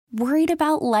Worried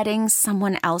about letting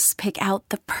someone else pick out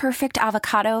the perfect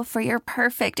avocado for your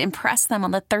perfect impress them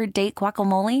on the third date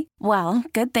guacamole? Well,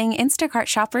 good thing Instacart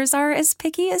shoppers are as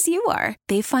picky as you are.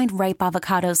 They find ripe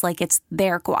avocados like it's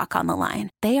their guac on the line.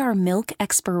 They are milk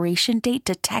expiration date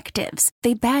detectives.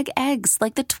 They bag eggs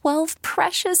like the 12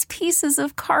 precious pieces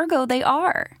of cargo they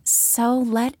are. So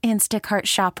let Instacart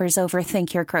shoppers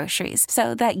overthink your groceries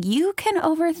so that you can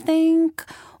overthink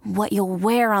what you'll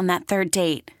wear on that third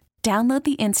date. Download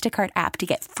the Instacart app to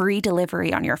get free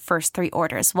delivery on your first 3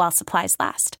 orders while supplies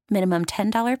last. Minimum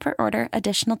 $10 per order.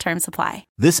 Additional terms apply.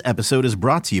 This episode is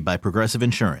brought to you by Progressive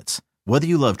Insurance. Whether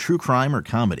you love true crime or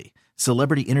comedy,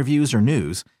 celebrity interviews or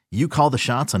news, you call the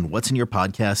shots on what's in your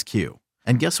podcast queue.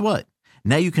 And guess what?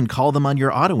 Now you can call them on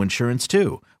your auto insurance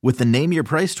too with the Name Your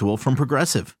Price tool from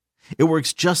Progressive. It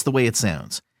works just the way it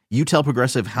sounds. You tell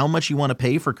Progressive how much you want to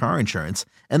pay for car insurance,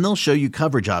 and they'll show you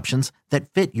coverage options that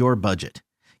fit your budget.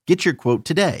 Get your quote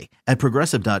today at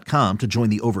Progressive.com to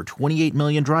join the over 28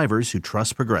 million drivers who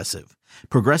trust Progressive.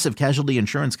 Progressive Casualty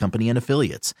Insurance Company and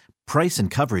Affiliates. Price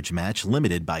and coverage match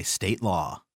limited by state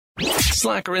law.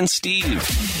 Slacker and Steve.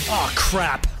 Oh,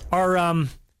 crap.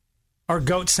 Our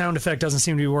goat sound effect doesn't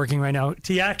seem to be working right now.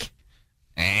 Tiak?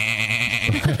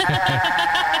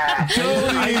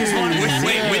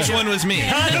 Wait, which one was me?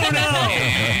 I don't know.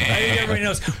 I think everybody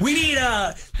knows. We need,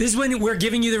 this is when we're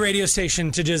giving you the radio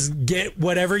station to just get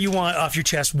whatever you want off your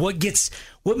chest. What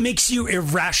makes you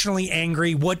irrationally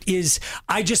angry?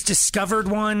 I just discovered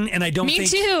one and I don't think. Me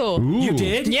too. You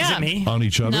did? Yeah. Is it me? On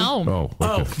each other? No.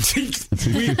 Oh, okay.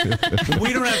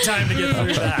 we don't have time to get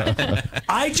through that.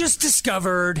 I just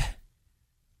discovered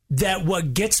that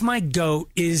what gets my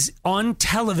goat is on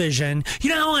television. You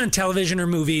know how on television or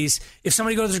movies, if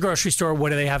somebody goes to the grocery store, what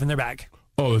do they have in their bag?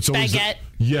 Oh, it's always baguette.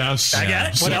 Yes.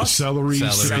 Baguette? What else? Celery.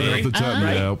 At the top.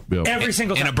 Right? Yep. Every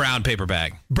single time. In a brown paper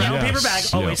bag. Brown Yes. paper bag,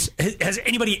 always. Has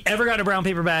anybody ever got a brown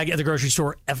paper bag at the grocery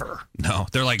store ever? No,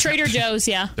 they're like Trader Joe's,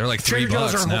 yeah. They're like $3 Trader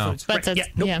Joe's or Whole now. Foods. But Right. that's,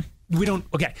 Nope. yeah. We don't.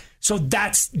 Okay. So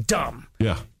that's dumb.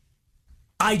 Yeah.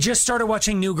 I just started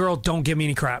watching New Girl, Don't Give Me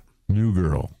Any Crap. New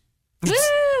Girl. Woo!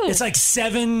 It's like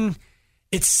 7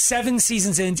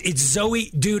 seasons in. It's Zoe.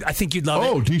 Dude, I think you'd love it.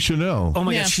 Oh, Deschanel. Oh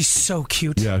my Yeah. God, she's so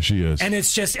cute. Yeah, she is. And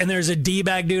it's just, and there's a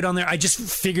D-bag dude on there. I just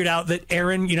figured out that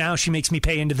Erin, you know how she makes me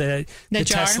pay into the jar?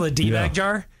 Tesla D-bag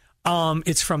Yeah. jar?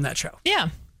 It's from that show. Yeah.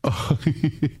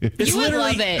 It's You would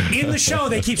literally love it. in the show.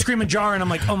 They keep screaming jar, and I'm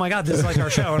like, oh my God, this is like our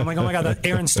show. And I'm like, oh my God,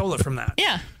 Erin stole it from that.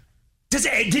 Yeah.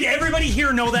 Did everybody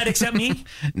here know that except me?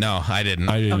 No, I didn't.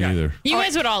 I didn't Okay. either. You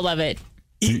guys would all love it.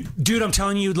 Dude, I'm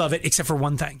telling you, you'd love it, except for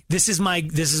one thing. This is my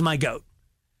goat.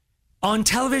 On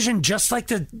television, just like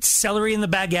the celery and the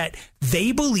baguette,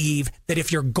 they believe that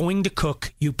if you're going to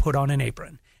cook, you put on an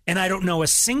apron. And I don't know a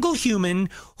single human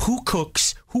who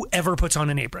cooks who ever puts on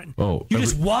an apron. Oh, you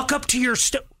just walk up to your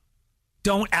stove.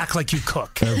 Don't act like you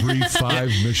cook. Every 5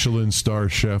 Michelin star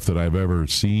chef that I've ever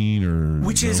seen, or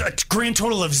Which is a grand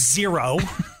total of 0.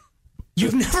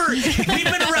 You've never. We've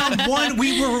been around one.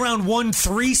 We were around one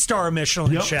 3-star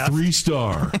Michelin chef.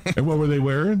 3-star. And what were they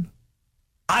wearing?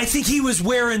 I think he was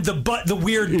wearing the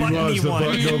weird buttony was the one,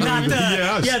 button over not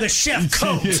the- the chef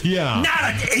coat, Yeah. not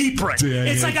an apron. Yeah,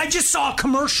 it's yeah. like I just saw a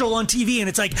commercial on TV, and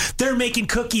it's like they're making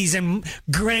cookies, and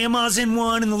grandma's in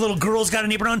one, and the little girl's got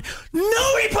an apron on.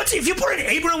 Nobody puts. If you put an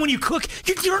apron on when you cook,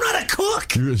 you're not a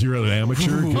cook. You're an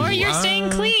amateur? Or you're staying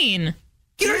clean.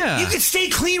 You can stay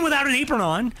clean without an apron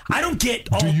on. I don't get.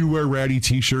 Do you wear ratty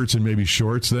T-shirts and maybe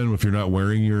shorts then if you're not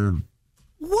wearing your...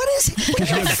 What is it? What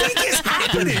do you think is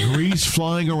happening? There's grease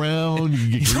flying around.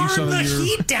 You get grease Turn on the your...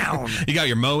 heat down. You got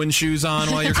your mowing shoes on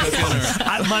while you're cooking?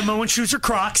 Or? My mowing shoes are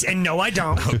Crocs, and no, I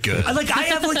don't. Oh, good. I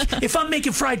have if I'm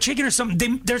making fried chicken or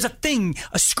something, there's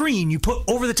a screen you put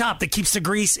over the top that keeps the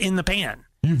grease in the pan.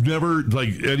 You've never,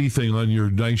 anything on your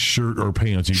nice shirt or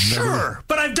pants. Sure,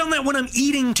 but I've done that when I'm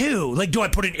eating, too. Do I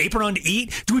put an apron on to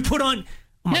eat? Do we put on...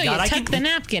 Oh my No, God, you tuck the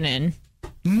napkin in.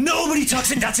 Nobody tucks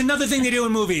it. That's another thing they do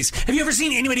in movies. Have you ever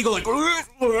seen anybody go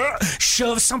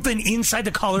shove something inside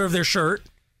the collar of their shirt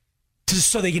just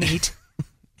so they can eat?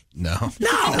 No,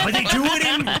 but they do it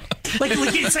in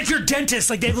it's like your dentist.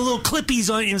 They have the little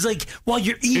clippies on it. It was while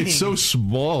you're eating. It's so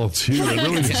small too. It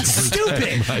really It's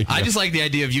stupid. I just like the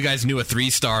idea of you guys knew a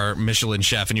 3-star Michelin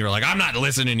chef and you were like, I'm not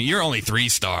listening. You're only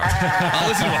 3-star. I'll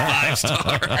listen to a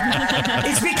 5-star.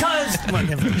 It's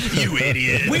because you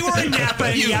idiot. We were in Napa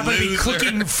and he happened to be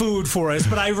cooking food for us,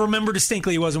 but I remember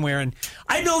distinctly he wasn't wearing.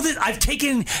 I know that I've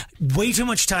taken way too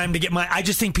much time to get I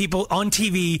just think people on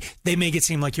TV, they make it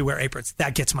seem like you wear aprons.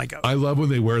 That gets my goat. I love when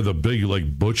they wear the big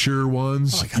butcher clear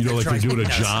ones. Oh my God, you know, that like they're drives me doing a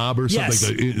nuts. job or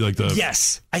something. Yes. Like the.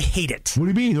 Yes, I hate it. What do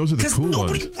you mean? Those are the Because cool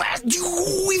nobody, ones.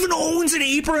 who even owns an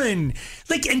apron?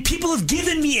 Like, and people have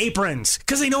given me aprons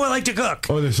because they know I like to cook.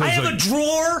 Oh, that sounds I have like- a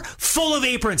drawer full of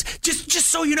aprons. Just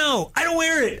so you know, I don't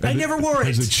wear it. I never wore it.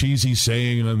 Has a cheesy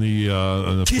saying on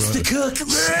the Kiss the front. cook.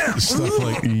 Stuff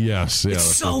like yes, yeah. It's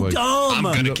stuff so like, dumb.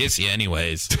 I'm gonna kiss you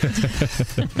anyways.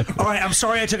 All right, I'm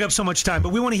sorry I took up so much time, but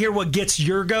we want to hear what gets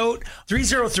your goat.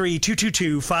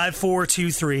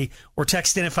 303-222-5423 or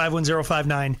text in at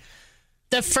 51059.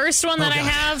 The first one that I God.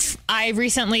 have, I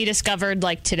recently discovered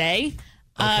like today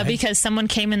Okay. because someone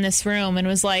came in this room and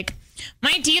was like,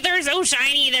 my teeth are so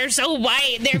shiny, they're so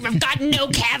white, I've got no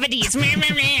cavities. Meh,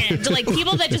 meh, meh. Like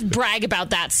people that just brag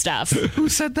about that stuff. Who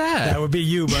said that? That would be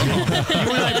you, buddy. You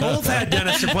and I both had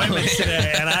dentist appointments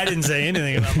today, and I didn't say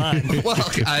anything about mine. Well,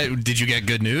 did you get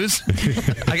good news?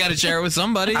 I got to share it with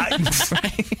somebody.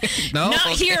 No, Not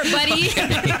here, buddy.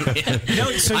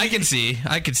 No, so I can see.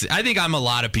 I think I'm a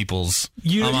lot of people's.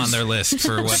 I'm on their list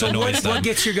for what so annoys them. what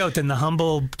gets your goat then? The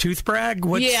humble tooth brag?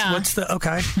 What's the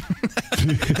okay?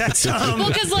 That's Well,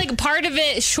 because like part of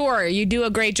it, sure, you do a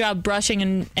great job brushing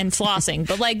and flossing,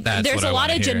 but like That's there's what a I lot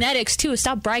wanna of hear. genetics too.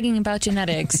 Stop bragging about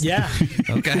genetics. yeah.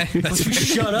 Okay.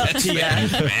 Shut up, Tia.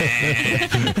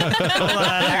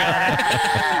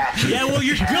 Yeah, well,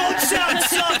 your goat sound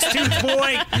sucks, tooth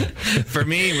boy. For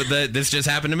me, this just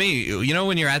happened to me. You know,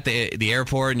 when you're at the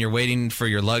airport and you're waiting for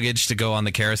your luggage to go on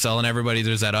the carousel, and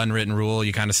there's that unwritten rule.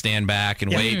 You kind of stand back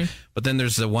and wait, but then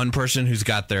there's the one person who's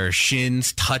got their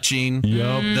shins touching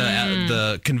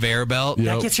the conveyor belt.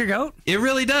 That gets your goat? It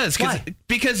really does. Why?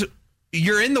 Because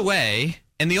you're in the way.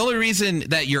 And the only reason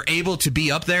that you're able to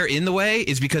be up there in the way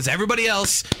is because everybody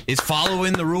else is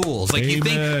following the rules. Like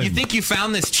Amen. you think you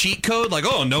found this cheat code, like,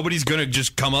 oh, nobody's gonna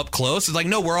just come up close. It's like,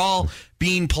 no, we're all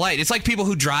being polite. It's like people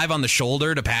who drive on the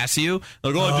shoulder to pass you.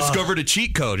 Like, oh, I discovered a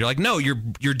cheat code. You're like, no, you're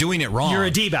doing it wrong. You're a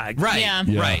D-bag. Right. Yeah.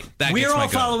 Right. That We're gets my all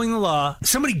goat. following the law.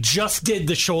 Somebody just did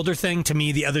the shoulder thing to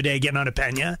me the other day getting on a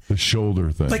Pena. the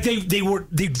shoulder thing. Like they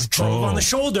drove on the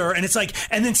shoulder, and it's like,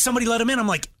 and then somebody let him in. I'm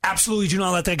like, absolutely do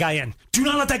not let that guy in. Do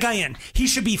not let that guy in. He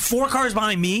should be 4 cars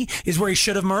behind me is where he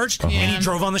should have merged, and he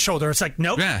drove on the shoulder. It's like,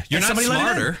 nope. Yeah, you're And not somebody let him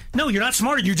in. smarter. No, you're not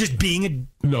smarter. You're just being a.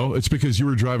 No, it's because you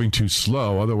were driving too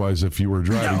slow. Otherwise, if you were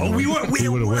driving, No, he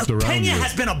would have whipped around Pena you.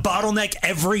 has been a bottleneck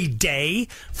every day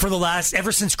for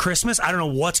ever since Christmas. I don't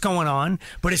know what's going on,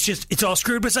 but it's all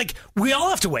screwed. But it's like we all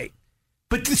have to wait.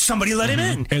 But somebody let him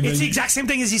in. And It's then- the exact same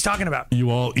thing as he's talking about.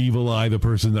 You all evil eye the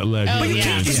person that led you. But But you yeah.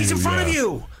 can't because he's in front of Yeah.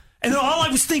 you. And then all I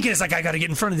was thinking is like, I got to get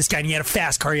in front of this guy. And he had a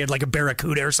fast car. He had like a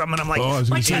Barracuda or something. I'm like, Oh, I was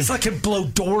my gonna say- Tesla can blow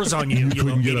doors on you, You you couldn't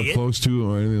little get idiot. up close to him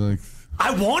or anything like. I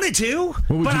wanted to,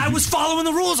 would but you I do? was following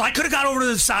the rules. I could have got over to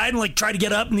the side and like tried to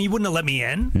get up, and he wouldn't have let me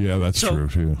in. Yeah, that's So- true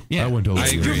too. Yeah, I went to. I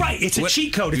agree. You're right. It's a What-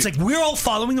 cheat code. It's like we're all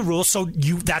following the rules, so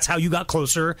that's how you got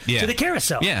closer to the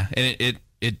carousel. Yeah, and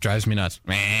it drives me nuts.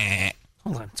 Meh.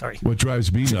 Hold on. Sorry. What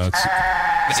drives me nuts?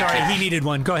 Sorry. He needed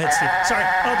one. Go ahead, Steve. Sorry.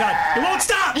 Oh, God. It won't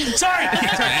stop. Sorry.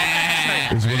 Sorry.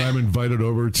 Is when I'm invited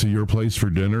over to your place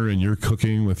for dinner and you're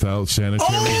cooking without sanitary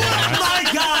Oh, hats my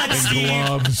God, and Steve.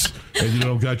 gloves, and you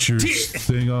don't got your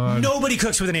thing on. Nobody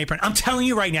cooks with an apron. I'm telling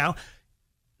you right now.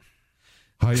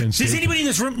 High-end Does steak. anybody in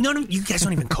this room? No, you guys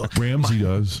don't even cook. Ramsey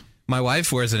does. My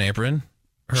wife wears an apron.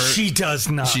 She does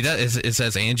not. She does. It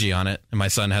says Angie on it, and my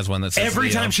son has one that says Every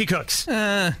Leo. time she cooks.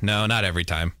 No, not every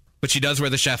time. But she does wear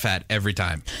the chef hat every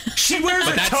time. She wears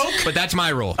a toque. But that's my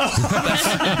rule.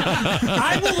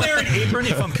 I will wear an apron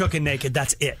if I'm cooking naked.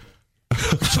 That's it.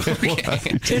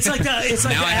 It's like Now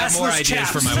the I have more assless ideas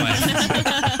chaps. for my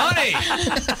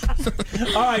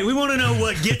wife. All right, we want to know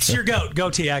what gets your goat. Go,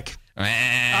 Tiak.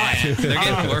 They're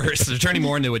getting worse. They're turning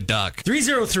more into a duck.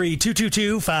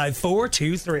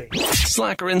 303-222-5423.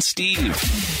 Slacker and Steve.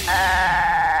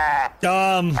 We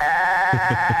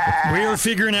are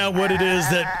figuring out what it is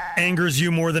that angers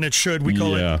you more than it should. We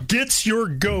call Yeah. it Gets Your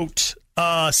Goat.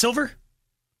 Silver?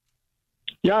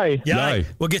 Yay. Yay.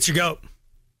 What gets your goat?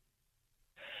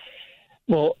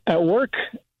 Well, at work,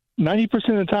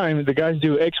 90% of the time, the guys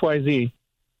do X, Y, Z,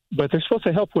 but they're supposed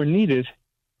to help where needed.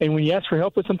 And when you ask for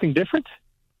help with something different,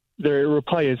 their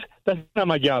reply is, "That's not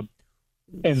my job."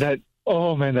 And that,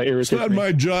 oh man, that irritates It's not me.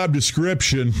 my job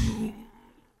description.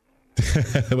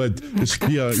 But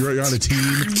you're on a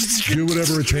team. Do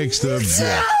whatever it takes to.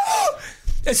 Yeah.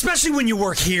 Especially when you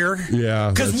work here. Yeah.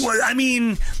 Because, I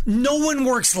mean, no one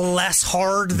works less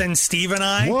hard than Steve and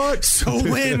I. What? So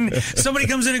when somebody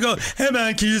comes in and goes, hey,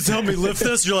 man, can you just help me lift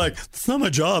this? You're like, it's not my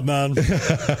job, man.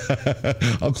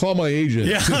 I'll call my agent.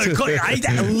 Yeah.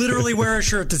 I literally wear a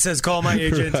shirt that says call my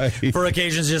agent for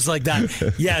occasions just like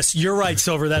that. Yes, you're right,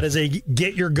 Silver. That is a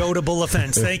get your goatable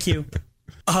offense. Thank you.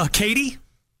 Katie?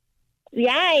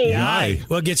 Yay. Yay.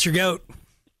 What gets your goat?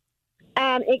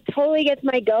 It totally gets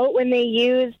my goat when they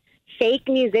use fake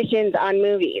musicians on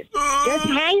movies. Just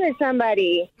hire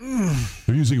somebody.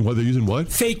 They're using what? They're using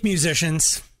what? Fake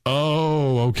musicians.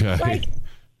 Oh, okay. Like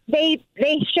they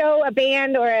show a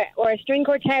band or a string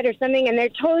quartet or something, and they're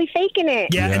totally faking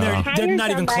it. Yeah, and Hire they're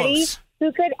not even somebody close.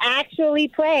 Who could actually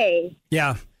play?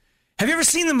 Yeah. Have you ever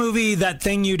seen the movie That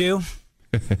Thing You Do?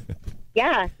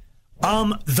 Yeah.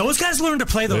 Those guys learned to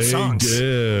play those songs.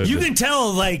 Did. You can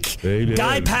tell, like, They did.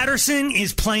 Guy Patterson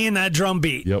is playing that drum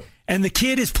beat. Yep. And the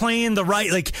kid is playing the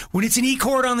right, like, when it's an E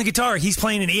chord on the guitar, he's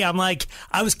playing an E. I'm like,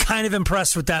 I was kind of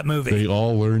impressed with that movie. They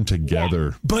all learn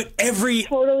together. But every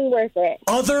Totally worth it.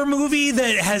 other movie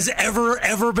that has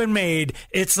ever been made,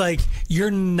 it's like,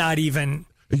 you're not even...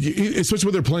 Especially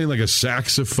when they're playing like a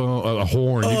saxophone, a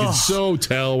horn. You can so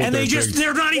tell. What And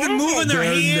they're not even moving their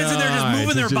hands, and they're just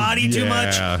moving their body too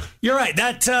much. You're right.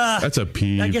 That's a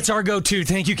peeve. That gets our go-to.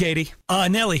 Thank you, Katie.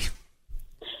 Nelly.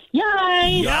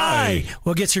 Yay! Yay!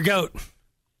 What gets your goat?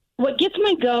 What gets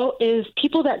my goat is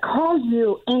people that call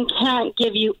you and can't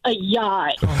give you a yay.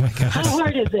 Oh my God. How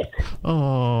hard is it?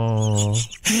 Oh.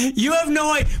 You have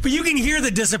no idea, but you can hear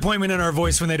the disappointment in our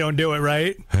voice when they don't do it,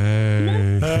 right?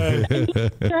 Hey.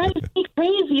 Drives me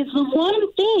crazy. It's the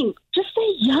one thing. Just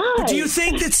say yay. But do you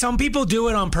think that some people do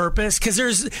it on purpose? Because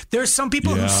there's some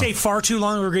people who say far too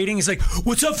long of a greeting. It's like,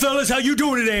 "What's up, fellas? How you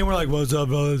doing today?" And we're like, "What's up,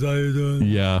 fellas? How you doing?"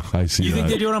 Yeah, I see. You think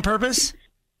they do it on purpose?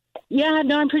 Yeah,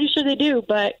 no, I'm pretty sure they do,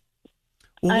 but.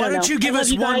 Well, why I don't know. you give I us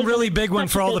love you one guys. really big one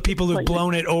for all the people who've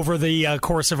blown it over the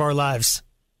course of our lives?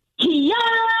 Yay!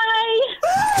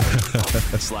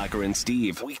 Slacker and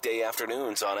Steve, weekday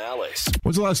afternoons on Alice.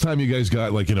 When's the last time you guys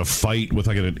got like in a fight with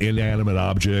like an inanimate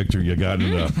object, or you got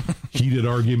in a heated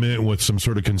argument with some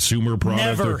sort of consumer product?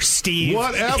 Never, Steve.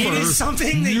 Whatever. It is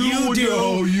something that you do.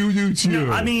 No, you do too.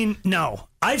 No, I mean, no.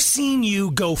 I've seen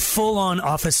you go full on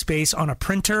Office Space on a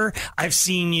printer. I've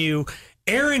seen you.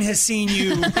 Aaron has seen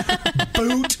you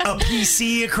boot a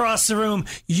PC across the room.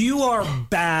 You are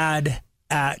bad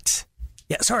at.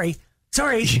 Yeah, sorry.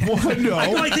 What? No.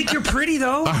 I think you're pretty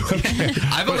though. Okay.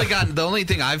 I've only gotten the only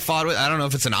thing I've fought with. I don't know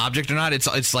if it's an object or not.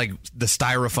 It's like the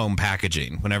styrofoam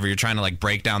packaging. Whenever you're trying to like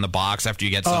break down the box after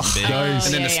you get something big, nice.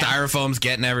 and then the styrofoam's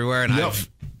getting everywhere, and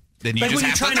then you Like just when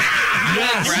have you're to trying to-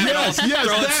 grab it all,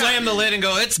 throw it, slam the lid, and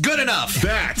go. It's good enough.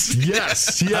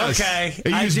 Yes. Okay.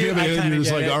 And you I just do- give I it, and kinda you're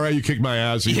just get like, it. all right, you kicked my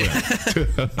ass. You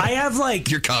win. I have like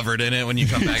You're covered in it when you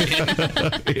come back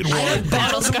in. I have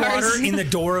bottles of scars. water in the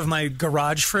door of my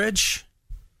garage fridge.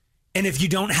 And if you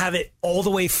don't have it all the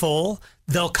way full,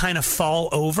 they'll kind of fall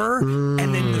over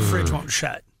and then the fridge won't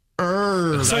shut.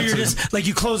 So you're just like,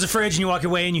 you close the fridge and you walk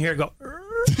away and you hear it go,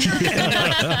 and,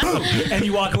 like, boom, and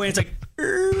you walk away. It's like,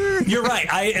 you're right.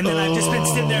 And then I've just been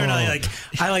sitting there and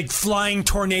I like flying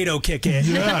tornado kick it.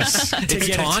 Yes. to It's get it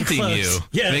to taunting close. you,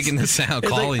 Yes. making the sound,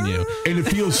 It's like, calling you. And it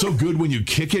feels so good when you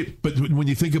kick it, but when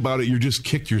you think about it, you just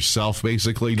kicked yourself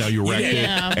basically. Now you wrecked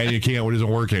Yeah. it, and it doesn't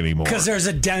work anymore. Because there's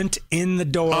a dent in the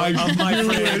door I of my knew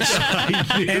fridge. it.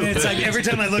 I knew And it's it. like every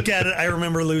time I look at it, I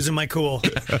remember losing my cool.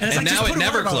 And, it's And like, just now put it a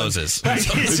never water bottle in. closes. Right.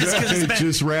 It's just 'cause it's It's been-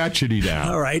 just ratchety down.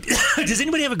 All right. Does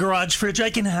anybody have a garage fridge I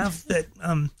can have that?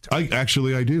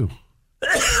 I do.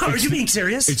 Are you being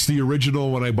serious? It's the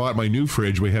original. When I bought my new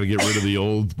fridge, we had to get rid of the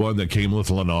old one that came with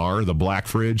Lennar, the black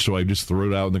fridge. So I just threw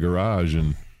it out in the garage,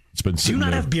 and it's been Do you sitting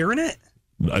not there. have beer in it?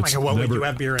 Oh my It's God, what would never- you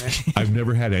have beer in it? I've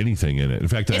never had anything in it. In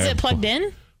fact, Is it plugged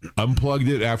in? Unplugged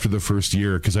it after the first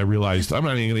year because I realized I'm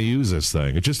not even going to use this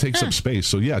thing. It just takes up space.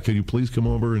 So yeah, can you please come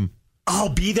over and? I'll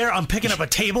be there. I'm picking up a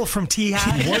table from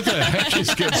T-Hat. What the heck is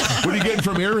what are you getting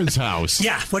from Aaron's house?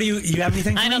 Yeah. What do you have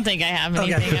anything? For I don't me? think I have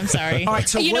Okay. anything. I'm sorry. All right.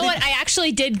 So You know did- what? I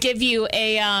actually did give you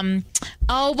a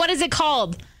what is it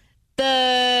called?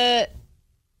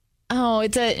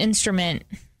 It's an instrument.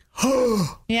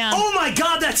 Yeah. Oh my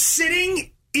God, that's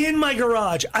sitting in my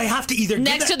garage. I have to either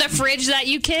Next to the fridge that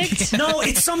you kicked? No,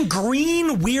 it's some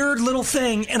green weird little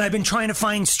thing, and I've been trying to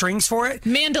find strings for it.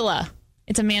 Mandala.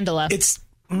 It's a mandala. It's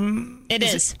It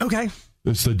is. okay.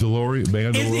 It's the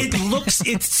mandolin.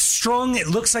 It's strung. It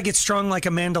looks like it's strung like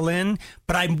a mandolin,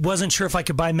 but I wasn't sure if I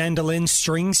could buy mandolin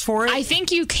strings for it. I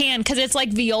think you can, because it's like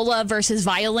viola versus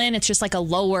violin. It's just like a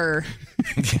lower.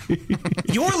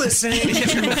 You're listening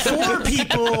to 4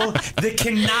 people that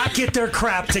cannot get their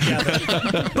crap together.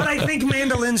 But I think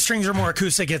mandolin strings are more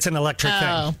acoustic. It's an electric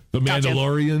thing. The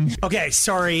Mandalorian? Okay,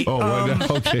 sorry.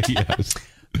 Okay, yes.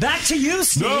 Back to you,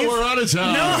 Steve. No, we're out of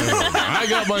time. No. I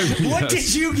got my... What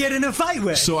did you get in a fight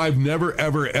with? So I've never,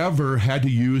 ever, ever had to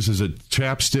use as a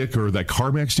chapstick or that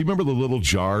Carmex. Do you remember the little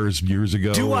jars years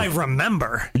ago? Do I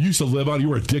remember? You used to live on. You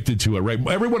were addicted to it, right?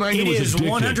 Everyone I knew was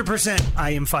addicted. It is 100%.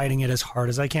 I am fighting it as hard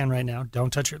as I can right now.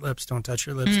 Don't touch your lips. Don't touch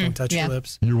your lips. Don't touch your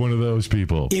lips. You're one of those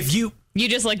people. If you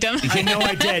just licked them. I know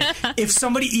I did. If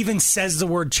somebody even says the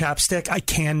word chapstick, I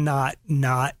cannot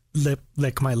not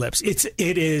lick my lips.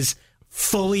 It is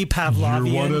fully Pavlovian.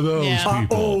 You're one of those people.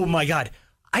 Oh my God.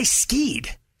 I skied.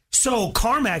 So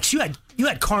Carmex, you had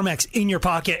Carmex in your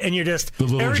pocket, and you're just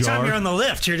every time you're on the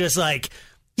lift, you're just like,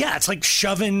 it's like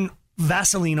shoving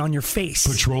Vaseline on your face.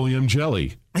 Petroleum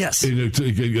jelly. Yes. It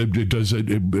does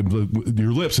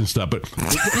your lips and stuff, but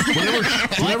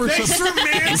whenever thanks for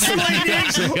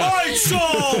mansplaining. All right, so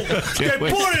they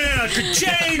put it in a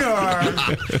container.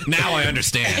 Now I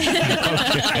understand.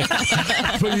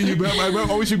 But I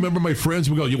always remember my friends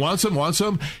would go, "You want some? Want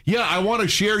some? Yeah, I want to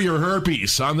share your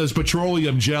herpes on this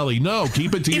petroleum jelly." No,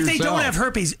 keep it to yourself. If they don't have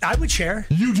herpes, I would share.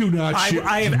 You do not share.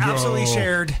 I have absolutely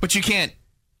shared. But you can't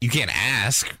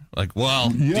ask. Like,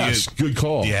 well, yes, good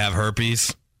call. Do you have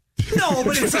herpes? No,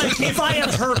 but it's like, if I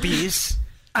have herpes,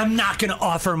 I'm not going to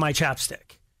offer my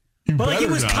chapstick. But like, it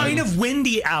was kind of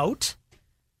windy out.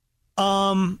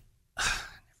 Never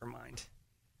mind.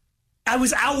 I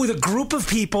was out with a group of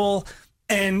people,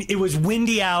 and it was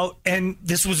windy out, and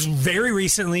this was very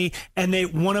recently, and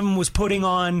one of them was putting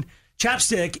on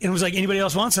chapstick, and was like, "Anybody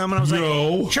else want some?" And I was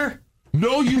like, "Sure."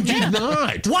 No, you did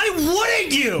not. Why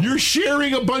wouldn't you? You're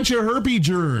sharing a bunch of herpes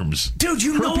germs. Dude,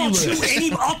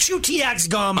 I'll chew TX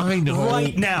gum right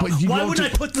now. Why wouldn't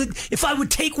I if I would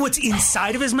take what's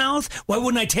inside of his mouth, why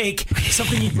wouldn't I take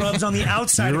something he rubs on the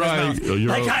outside of his mouth?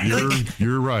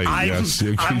 You're right.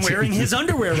 I'm wearing his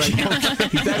underwear right now.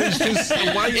 That is just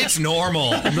it's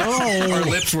normal. No. Our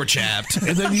lips were chapped.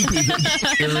 And then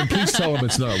Aaron, please tell him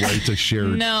it's not right to share.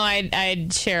 No,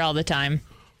 I'd share all the time.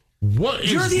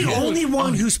 You're the only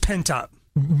one who's pent up.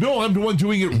 No, I'm the one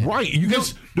doing it right. You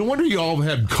guys, no wonder you all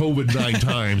had COVID 9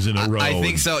 times in a row. I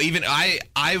think so. Even I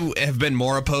have been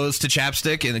more opposed to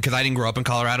chapstick because I didn't grow up in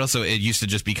Colorado, so it used to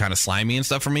just be kind of slimy and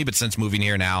stuff for me. But since moving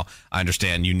here now, I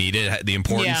understand you need it, the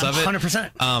importance of it.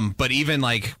 100%. But even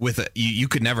like you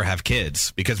could never have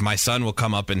kids because my son will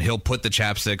come up and he'll put the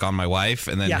chapstick on my wife,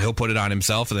 and then he'll put it on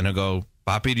himself, and then he'll go,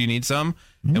 "Papi, do you need some?"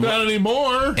 Not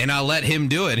anymore. And I'll let him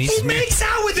do it. He makes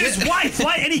out with his wife.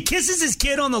 Why? And he kisses his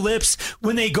kid on the lips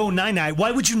when they go night-night. Why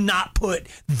would you not put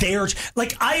theirs?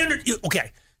 Like,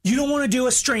 okay, you don't want to do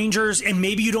a stranger's, and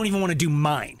maybe you don't even want to do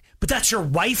mine. But that's your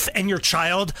wife and your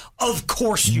child. Of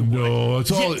course you would. No, it's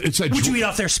all. Would you eat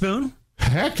off their spoon?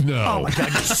 Heck no. Oh, my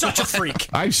God. You're such a freak.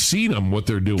 I've seen them, what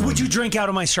they're doing. Would you drink out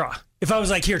of my straw? If I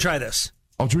was like, here, try this.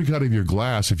 I'll drink out of your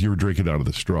glass if you were drinking out of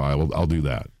the straw. I'll do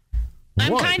that.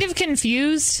 I'm kind of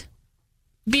confused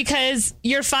because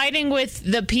you're fighting with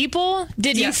the people.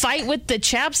 Did you fight with the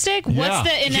chapstick? Yeah. What's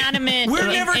the inanimate?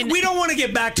 We don't want to to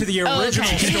get back to the original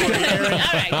story, Aaron. All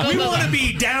right, we want to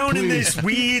be down in this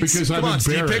weeds. Because I'm embarrassed.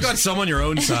 Steve, pick on someone your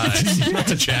own size. Not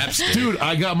the chapstick. Dude,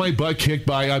 I got my butt kicked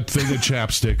by a thing of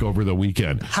chapstick over the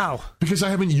weekend. How? Because I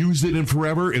haven't used it in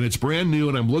forever, and it's brand new,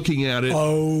 and I'm looking at it.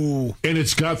 Oh. And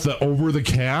it's got the over the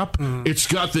cap. It's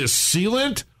got this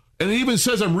sealant. And it even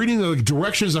says, I'm reading the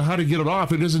directions on how to get it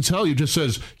off. It doesn't tell you. It just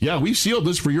says, yeah, we sealed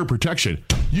this for your protection.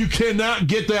 You cannot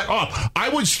get that off. I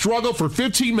would struggle for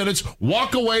 15 minutes,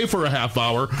 walk away for a half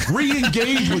hour,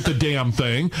 re-engage with the damn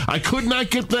thing. I could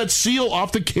not get that seal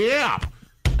off the cap.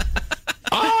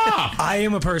 I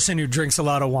am a person who drinks a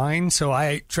lot of wine, so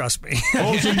trust me.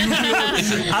 Oh, so you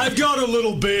I've got a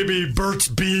little baby Burt's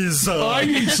Bees. I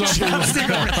need something.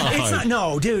 It's not,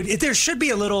 no, dude. There should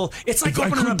be a little. It's like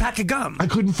opening a pack of gum. I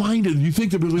couldn't find it. You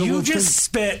think there was a You just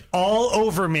spit all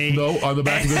over me. No, on the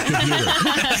back of the computer.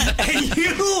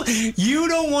 And you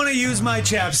don't want to use my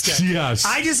chapstick. Yes.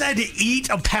 I just had to eat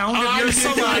a pound of your I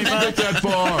saliva. didn't get that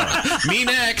far. Me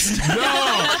next. next.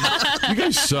 No, you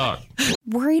guys suck.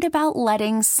 Worried about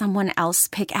letting someone else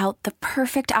pick out the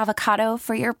perfect avocado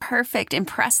for your perfect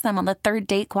impress them on the third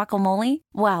date guacamole?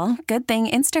 Well, good thing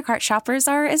Instacart shoppers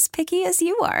are as picky as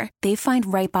you are. They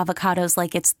find ripe avocados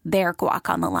like it's their guac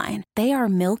on the line. They are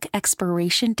milk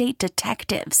expiration date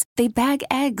detectives. They bag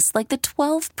eggs like the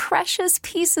 12 precious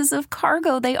pieces of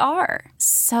cargo they are.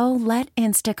 So let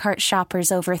Instacart shoppers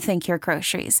overthink your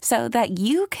groceries so that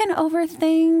you can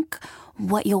overthink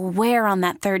what you'll wear on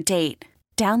that third date.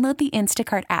 Download the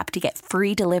Instacart app to get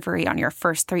free delivery on your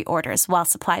first 3 orders while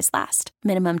supplies last.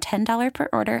 Minimum $10 per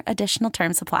order. Additional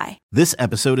terms apply. This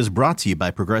episode is brought to you by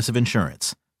Progressive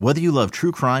Insurance. Whether you love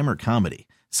true crime or comedy,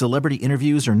 celebrity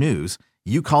interviews or news,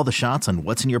 you call the shots on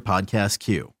what's in your podcast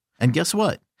queue. And guess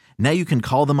what? Now you can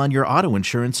call them on your auto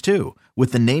insurance too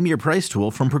with the Name Your Price tool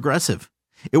from Progressive.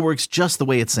 It works just the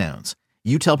way it sounds.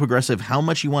 You tell Progressive how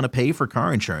much you want to pay for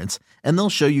car insurance, and they'll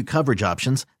show you coverage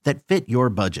options that fit your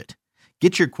budget.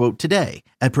 Get your quote today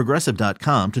at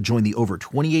Progressive.com to join the over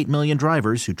 28 million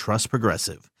drivers who trust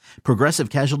Progressive. Progressive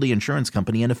Casualty Insurance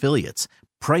Company and Affiliates.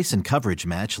 Price and coverage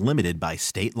match limited by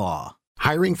state law.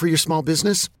 Hiring for your small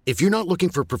business? If you're not looking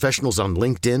for professionals on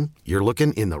LinkedIn, you're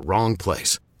looking in the wrong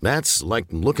place. That's like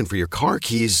looking for your car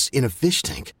keys in a fish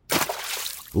tank.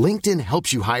 LinkedIn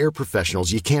helps you hire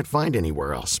professionals you can't find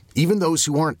anywhere else, even those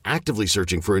who aren't actively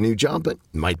searching for a new job but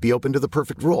might be open to the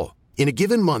perfect role. In a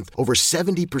given month, over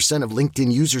 70% of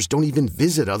LinkedIn users don't even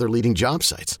visit other leading job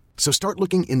sites. So start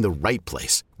looking in the right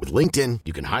place. With LinkedIn,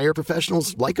 you can hire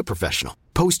professionals like a professional.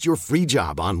 Post your free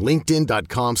job on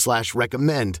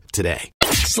linkedin.com/recommend today.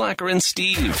 Slacker and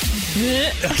Steve.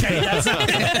 Okay,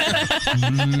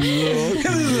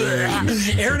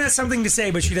 Erin has something to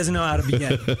say, but she doesn't know how to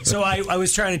begin. So I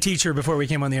was trying to teach her before we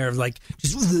came on the air of like,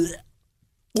 just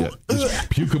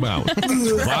puke them out.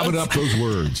 Vomit up those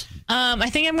words. I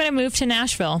think I'm going to move to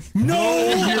Nashville. No,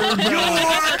 you're not.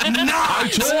 I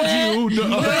told you.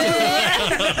 No.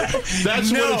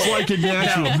 That's what it's like in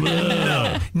Nashville.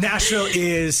 No. Nashville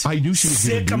is I knew she was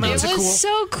sick amounts of It cool. was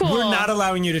so cool. We're not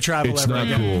allowing you to travel It's ever not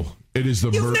again. cool. It is the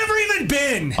You've never even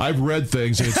been. I've read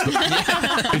things. It's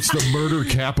the murder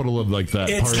capital of like that.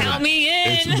 It's part Count of me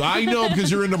in. I know because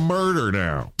you're into murder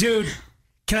now. Dude,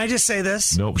 can I just say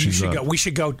this? Nope, you she's should not. go. We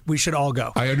should go. We should all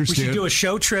go. I understand. We should do a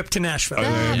show trip to Nashville. I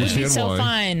That would be understand so why.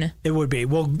 fun. It would be.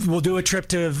 We'll do a trip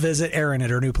to visit Erin at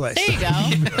her new place. There you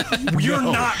go. You're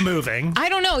not moving. I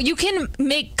don't know. You can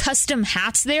make custom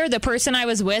hats there. The person I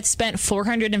was with spent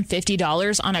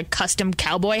 $450 on a custom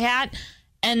cowboy hat.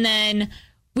 And then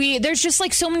there's just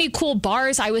like so many cool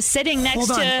bars. I was sitting next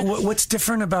Hold on. to. What's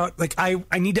different about, like, I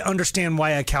need to understand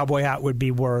why a cowboy hat would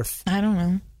be worth. I don't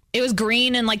know. It was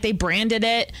green and like they branded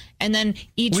it. And then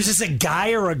each. Was this a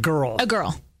guy or a girl? A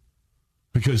girl.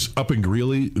 Because up in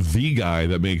Greeley, the guy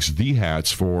that makes the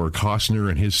hats for Costner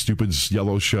and his stupid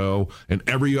yellow show and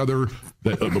every other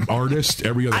artist,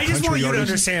 every other I just country want you to artist.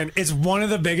 understand, it's one of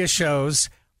the biggest shows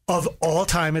of all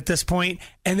time at this point,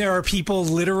 and there are people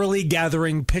literally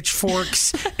gathering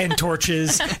pitchforks and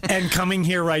torches and coming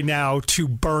here right now to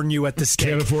burn you at the stake.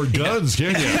 Can't afford guns, can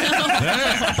you?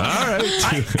 Yeah, all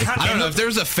right. I don't know if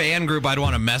there's a fan group I'd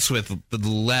want to mess with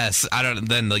less.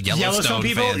 Than the Yellowstone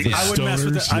people. fans. Yeah. I would mess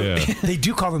with them. Yeah. They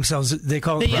do call themselves. They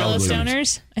call The them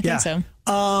Yellowstoners? I think so.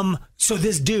 So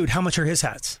this dude, how much are his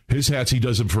hats? His hats, he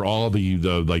does them for all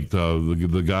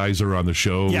the guys that are on the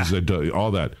shows, Yeah. and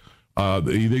all that.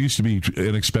 They used to be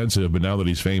inexpensive, but now that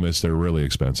he's famous, they're really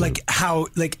expensive. Like how?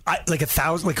 Like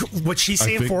 1,000? Like what's she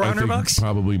saying? $400?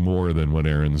 Probably more than what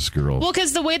Aaron's girl. Well,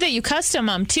 because the way that you custom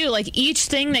them too, like each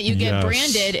thing that you get Yes.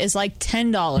 branded is like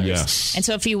 $10. Yes. And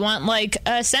so if you want like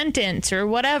a sentence or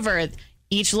whatever,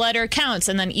 each letter counts,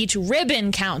 and then each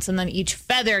ribbon counts, and then each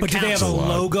feather But do counts. they have a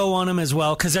logo on them as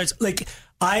well? Because there's like,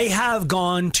 I have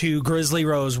gone to Grizzly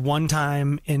Rose one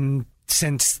time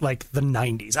since like the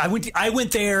 90s. I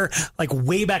went there like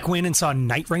way back when and saw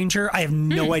Night Ranger. I have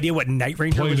no idea what Night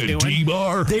Ranger Playing was a doing.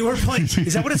 D-bar? They were playing.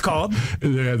 Is that what it's called?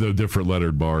 They had the different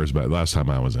lettered bars, but last time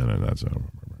I was in it, that's how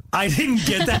I didn't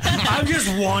get that. I'm just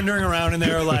wandering around and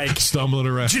they're like stumbling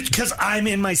around. just because I'm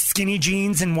in my skinny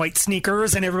jeans and white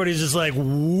sneakers, and everybody's just like,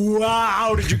 "Wow,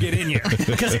 how did you get in here?"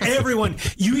 Because everyone,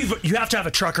 you have to have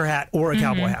a trucker hat or a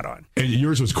cowboy hat on. And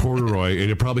yours was corduroy, and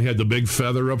it probably had the big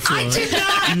feather up front. I did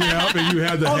not. Yeah, and you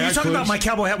had the Oh, hat you're talking about clips. my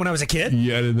cowboy hat when I was a kid?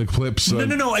 Yeah, and the clips.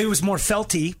 No. It was more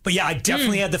felty, but yeah, I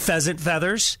definitely had the pheasant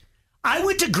feathers. I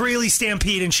went to Greeley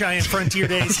Stampede and Cheyenne Frontier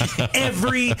Days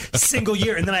every single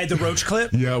year, and then I had the roach clip.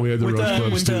 Yeah, we had the with roach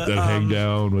clips too, that hang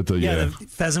down with the the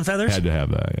pheasant feathers. Had to have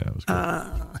that. Yeah, it was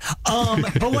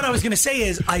cool. But what I was going to say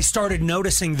is, I started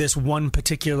noticing this one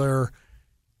particular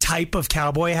type of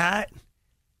cowboy hat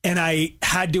And I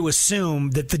had to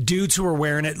assume that the dudes who were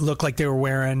wearing it looked like they were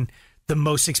wearing the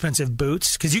most expensive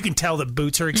boots, because you can tell that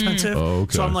boots are expensive. Oh,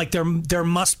 okay. So I'm like, there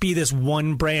must be this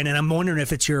one brand, and I'm wondering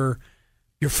if it's your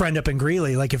friend up in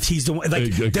Greeley, like if he's the one.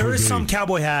 Like there is some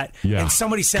cowboy hat, and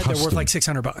somebody said they're worth like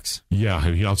 $600.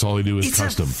 Yeah, that's all they do is it's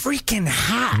custom. It's a freaking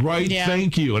hat, right? Yeah.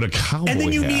 Thank you, and a cowboy hat. And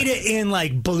then you need it in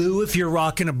like blue if you're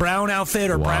rocking a brown outfit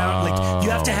or brown. Like you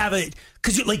have to have it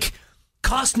because like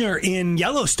Costner in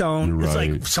Yellowstone, it's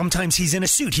like sometimes he's in a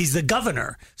suit. He's the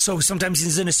governor. So sometimes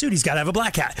he's in a suit. He's got to have a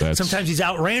black hat. Sometimes he's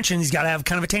out ranching. He's got to have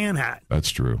kind of a tan hat.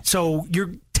 That's true. So you're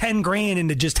 $10,000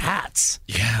 into just hats.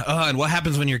 Yeah. And what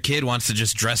happens when your kid wants to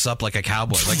just dress up like a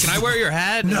cowboy? Like, can I wear your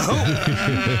hat? No,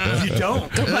 you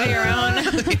don't. Go buy your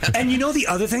own. And you know the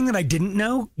other thing that I didn't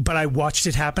know, but I watched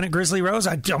it happen at Grizzly Rose.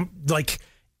 I don't like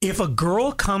if a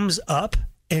girl comes up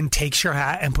and takes your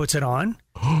hat and puts it on.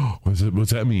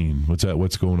 What's that mean? What's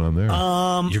going on there?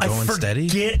 You're going steady? I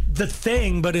forget the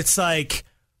thing, but it's like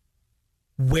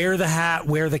wear the hat,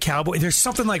 wear the cowboy. There's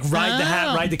something like ride the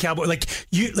hat, ride the cowboy. Like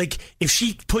if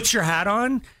she puts your hat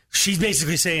on, she's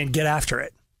basically saying get after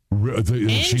it.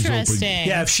 Interesting.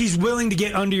 Yeah, if she's willing to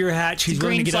get under your hat, she's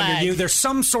willing to get under you. There's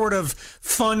some sort of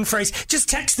fun phrase. Just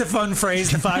text the fun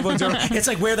phrase, the 510. It's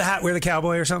like wear the hat, wear the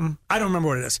cowboy or something. I don't remember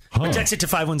what it is. But text it to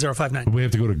 51059. We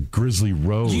have to go to Grizzly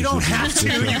Rose. You don't have to.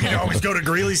 You can always go to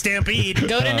Greeley Stampede.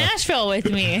 Go to Nashville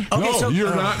with me. Okay,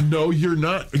 you're not. No, you're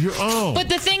not. But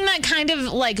the thing that kind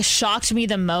of like shocked me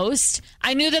the most,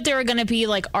 I knew that there were going to be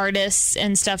like artists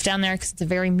and stuff down there because it's a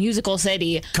very musical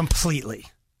city. Completely.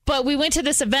 But we went to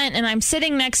this event, and I'm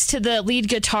sitting next to the lead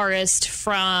guitarist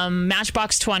from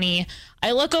Matchbox 20.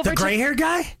 I look over the gray-haired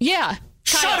guy? Yeah.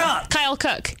 Shut up! Kyle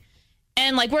Cook.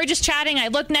 And, like, we're just chatting. I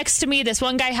look next to me. This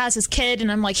one guy has his kid,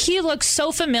 and I'm like, he looks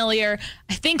so familiar.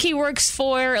 I think he works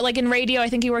for, like, in radio. I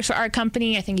think he works for our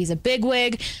company. I think he's a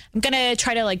bigwig. I'm going to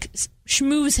try to, like,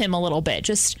 schmooze him a little bit.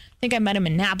 I think I met him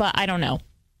in Napa. I don't know.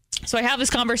 So I have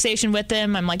this conversation with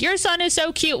him. I'm like, your son is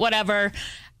so cute, whatever.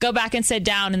 Go back and sit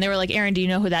down. And they were like, Aaron, do you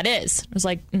know who that is? I was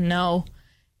like, no.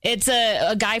 It's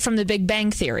a guy from the Big Bang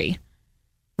Theory.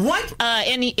 What?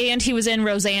 And he was in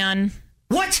Roseanne.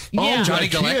 What? Yeah. Oh, Johnny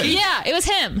Galecki? Yeah, it was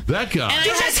him. That guy.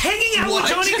 You're just hanging out with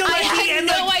Johnny Galecki I had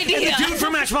no idea. and the dude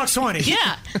from Matchbox 20.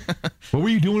 Yeah. What were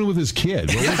you doing with his kid?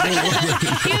 He was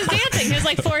dancing. He was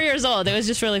like 4 years old. It was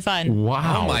just really fun.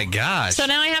 Wow. Oh, my gosh. So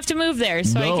now I have to move there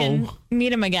so I can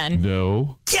meet him again.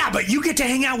 No. Yeah, but you get to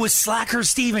hang out with Slacker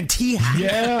Steve and T.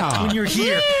 Yeah. When you're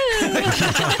here.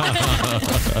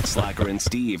 Slacker and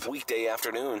Steve, weekday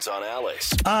afternoons on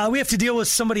Alice. We have to deal with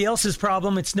somebody else's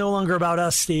problem. It's no longer about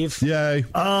us, Steve. Yay.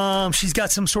 She's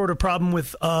got some sort of problem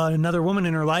with another woman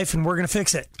in her life, and we're going to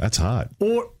fix it. That's hot.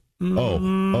 Or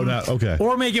not okay.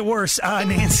 Or make it worse.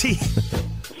 Nancy.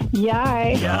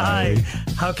 Yay.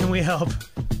 How can we help?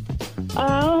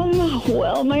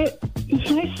 Well, my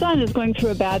son is going through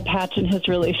a bad patch in his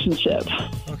relationship.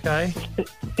 Okay.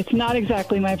 It's not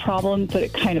exactly my problem, but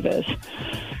it kind of is.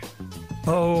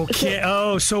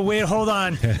 Okay. So wait, hold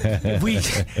on.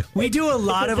 We do a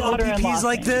lot of OPPs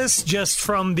like this just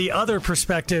from the other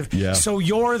perspective. Yeah. So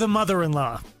you're the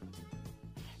mother-in-law.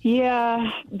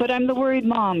 Yeah, but I'm the worried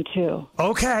mom too.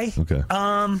 Okay.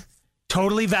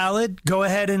 Totally valid. Go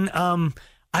ahead and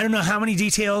I don't know how many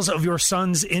details of your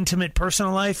son's intimate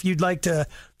personal life you'd like to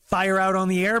fire out on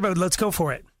the air, but let's go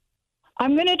for it.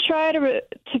 I'm going to try to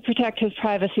protect his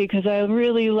privacy because I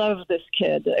really love this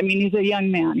kid. I mean, he's a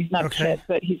young man. He's not a kid,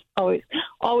 but he's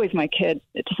always my kid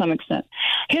to some extent.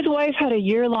 His wife had a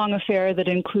year-long affair that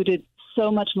included so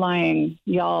much lying,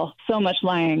 y'all, so much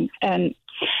lying. And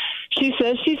she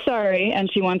says she's sorry and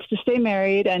she wants to stay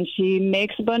married and she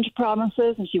makes a bunch of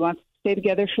promises and she wants to stay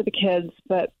together for the kids.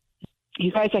 But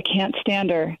you guys, I can't stand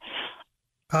her.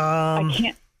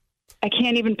 I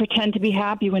can't even pretend to be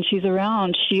happy when she's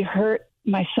around. She hurt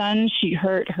my son. She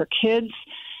hurt her kids.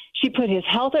 She put his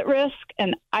health at risk,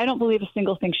 and I don't believe a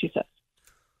single thing she says.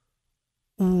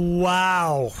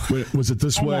 Wow. Wait, was it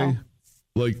this way?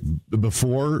 Like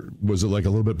before? Was it like a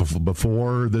little bit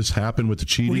before this happened with the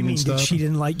cheating what do you mean? and stuff? She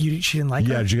didn't like you? She didn't like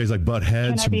her? Yeah, did you guys like butt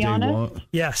heads from day one?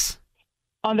 Yes.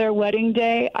 On their wedding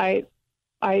day, I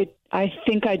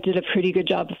think I did a pretty good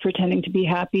job of pretending to be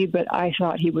happy, but I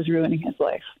thought he was ruining his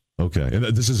life. Okay, and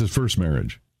this is his first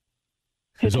marriage.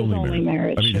 His only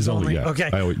marriage. I mean, his only. Yeah. Okay.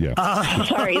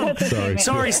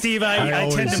 Sorry, Steve. I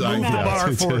tend to move the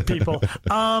bar for people.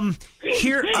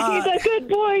 Here, he's a good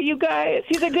boy, you guys.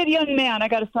 He's a good young man. I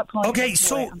got to stop calling. Okay,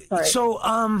 so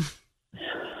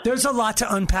there's a lot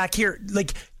to unpack here.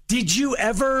 Like, did you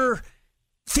ever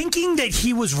thinking that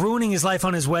he was ruining his life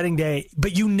on his wedding day,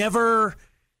 but you never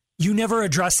you never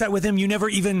addressed that with him? You never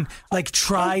even like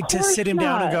tried to sit him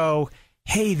down and go,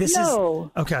 hey, this is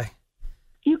okay.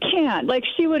 You can't. Like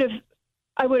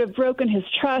I would have broken his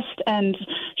trust, and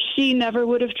she never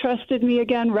would have trusted me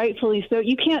again, rightfully so.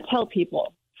 You can't tell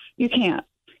people. You can't.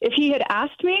 If he had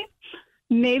asked me,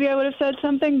 maybe I would have said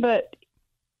something, but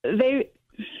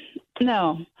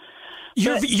no.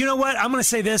 You know what? I'm going to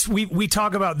say this. We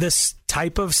talk about this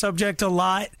type of subject a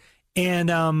lot,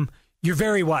 and you're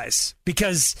very wise,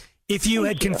 because if you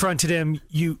had confronted him,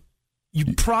 you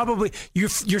probably you're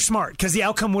smart, because the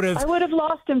outcome I would have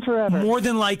lost him forever. More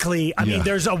than likely. I mean,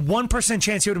 there's a 1%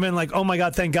 chance he would have been like, oh my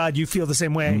God, thank God you feel the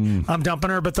same way. I'm dumping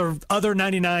her. But the other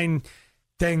 99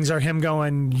 things are him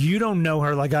going, you don't know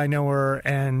her like I know her,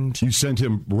 and you sent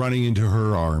him running into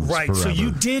her arms. Right. Forever. So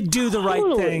you did do the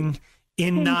right thing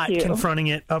in not confronting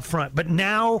it up front. But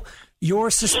now your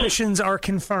suspicions are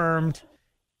confirmed,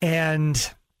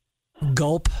 and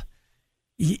gulp.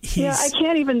 I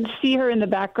can't even see her in the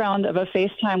background of a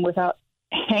FaceTime without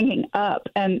hanging up.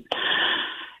 And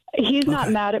he's not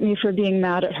mad at me for being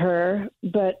mad at her,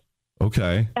 but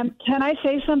okay. Can I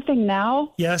say something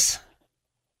now? Yes.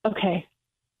 Okay.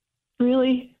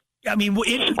 Really? I mean,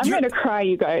 I'm going to cry,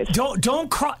 you guys. Don't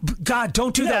cry. God,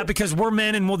 don't do that, because we're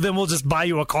men, and then we'll just buy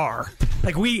you a car.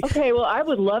 Like Okay, well, I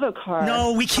would love a car.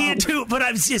 No, we can't do it, but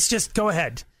it's just, go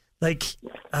ahead. Like,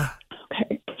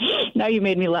 okay. Now you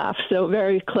made me laugh. So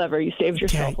very clever. You saved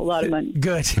yourself a lot of money.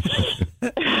 Good.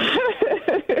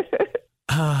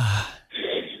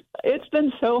 It's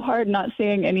been so hard not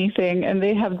saying anything, and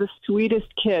they have the sweetest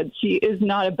kid. She is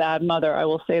not a bad mother. I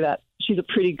will say that. She's a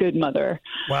pretty good mother.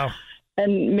 Wow.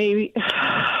 And maybe,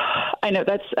 I know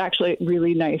that's actually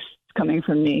really nice coming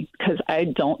from me, because I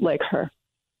don't like her.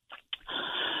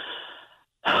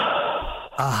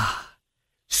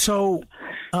 So,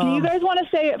 do you guys want to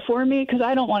say it for me? Because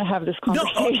I don't want to have this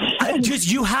conversation. No,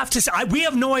 you have to say. We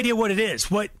have no idea what it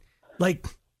is. What, like,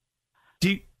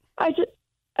 do you? I just,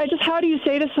 how do you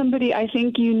say to somebody, I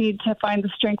think you need to find the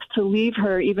strength to leave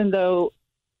her, even though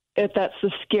that's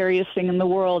the scariest thing in the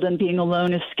world, and being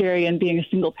alone is scary, and being a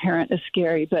single parent is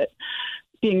scary, but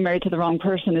being married to the wrong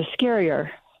person is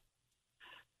scarier.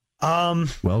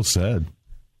 Well said.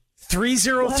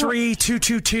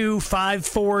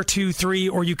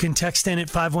 303-222-5423, or you can text in at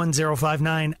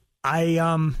 51059.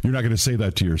 You're not going to say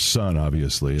that to your son,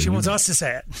 obviously. She wants us to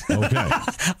say it. Okay.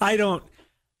 I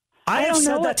have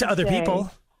said that to other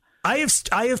people. I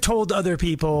have told other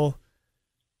people.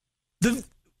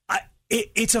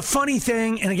 It's a funny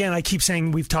thing, and again, I keep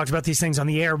saying we've talked about these things on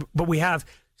the air, but we have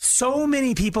so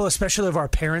many people, especially of our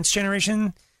parents'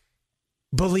 generation,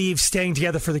 believe staying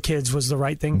together for the kids was the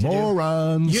right thing to do.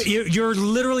 Morons. You're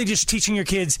literally just teaching your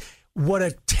kids what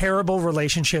a terrible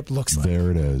relationship looks like.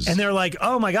 There it is. And they're like,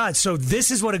 oh my God, so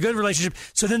this is what a good relationship.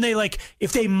 So then they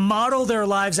if they model their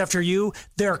lives after you,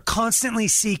 they're constantly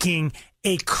seeking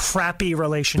a crappy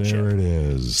relationship. There it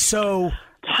is. So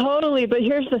totally. But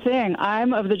here's the thing.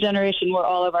 I'm of the generation where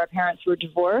all of our parents were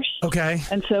divorced. Okay.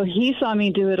 And so he saw me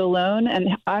do it alone.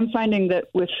 And I'm finding that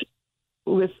with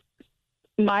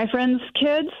my friends'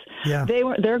 kids,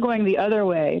 they're going the other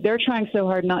way. They're trying so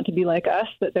hard not to be like us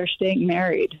that they're staying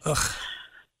married. Ugh.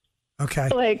 Okay.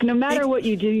 Like, no matter what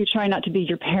you do, you try not to be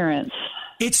your parents.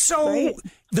 It's so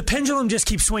the pendulum just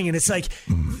keeps swinging. It's like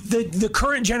the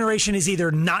current generation is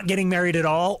either not getting married at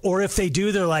all, or if they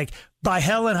do, they're like, by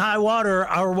hell and high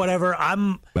water or whatever,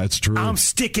 that's true. I'm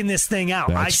sticking this thing out.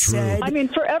 That's true. I mean,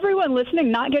 for everyone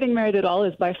listening, not getting married at all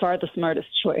is by far the smartest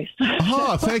choice.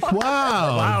 Oh,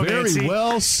 wow, very Nancy.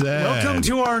 Well said. Welcome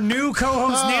to our new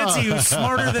co-host, Nancy, who's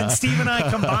smarter than Steve and I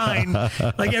combined.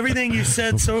 Like, everything you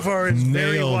said so far is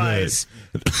very wise.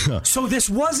 So this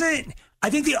wasn't, I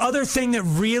think the other thing that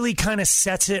really kind of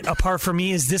sets it apart for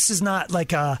me is this is not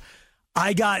like I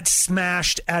got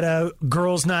smashed at a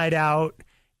girls' night out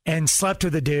and slept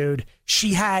with a dude.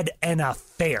 She had an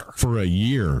affair. For a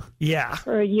year. Yeah.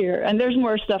 For a year. And there's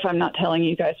more stuff I'm not telling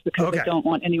you guys because I don't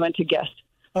want anyone to guess.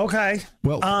 Okay.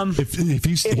 Well, if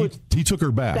he took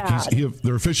her back,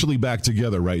 they're officially back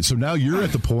together, right? So now you're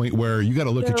at the point where you got to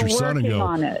look at your son and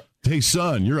go, hey,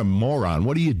 son, you're a moron.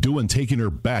 What are you doing taking her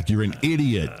back? You're an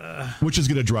idiot, which is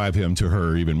going to drive him to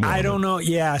her even more. I don't know.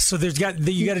 Yeah. So you got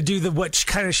to do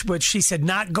what she said,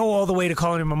 not go all the way to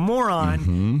calling him a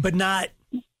moron, but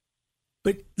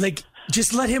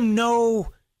just let him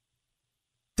know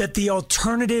that the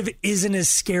alternative isn't as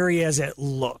scary as it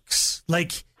looks.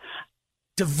 Like,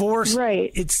 divorce,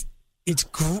 right? It's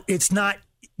not,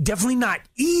 definitely not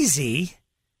easy,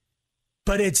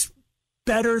 but it's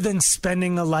better than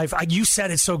spending a life. You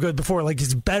said it so good before. Like,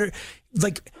 it's better.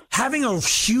 like having a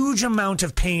huge amount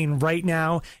of pain right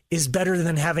now is better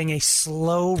than having a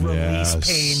slow release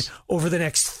pain over the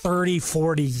next 30,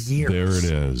 40 years. There it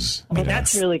is. I mean,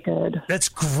 that's really good. That's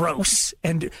gross.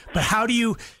 But how do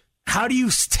you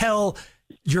tell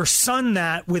your son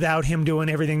that without him doing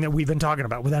everything that we've been talking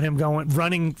about, without him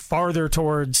running farther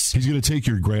towards? He's going to take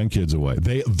your grandkids away.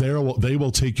 They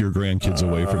will take your grandkids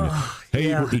away from you. Hey,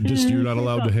 you're not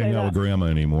allowed to hang out with grandma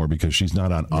anymore because she's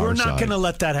not on our side. We're not going to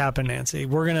let that happen, Nancy.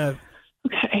 We'll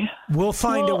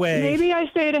find a way. Maybe I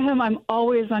say to him, I'm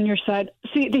always on your side.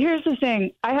 See, here's the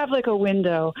thing. I have like a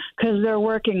window because they're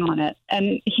working on it.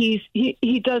 And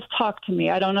he does talk to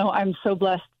me. I don't know. I'm so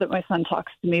blessed that my son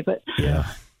talks to me. But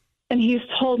and he's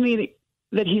told me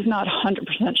that he's not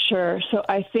 100% sure. So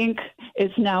I think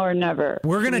it's now or never.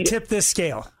 We're going to tip this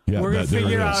scale. Yeah, we're going to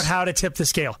figure out how to tip the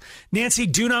scale. Nancy,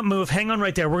 do not move. Hang on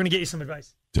right there. We're going to get you some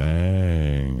advice.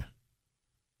 Dang.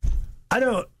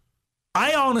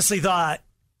 I honestly thought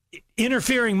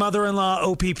interfering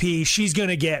mother-in-law OPP, she's going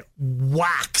to get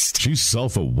waxed. She's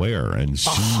self-aware and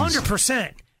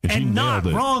 100%. And not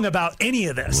wrong about any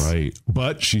of this. Right.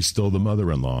 But she's still the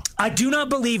mother-in-law. I do not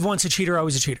believe once a cheater,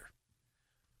 always a cheater.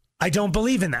 I don't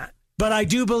believe in that. But I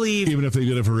do believe... Even if they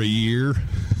did it for a year?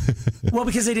 Well,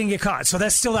 because they didn't get caught. So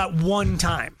that's still that one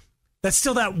time. That's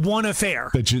still that one affair.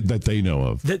 That they know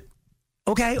of.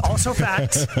 Okay, also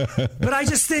facts. But I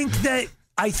just think that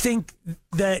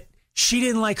she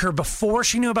didn't like her before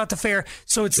she knew about the affair.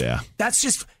 So that's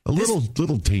just... A little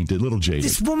tainted, a little jaded.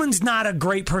 This woman's not a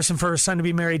great person for her son to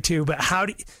be married to, but how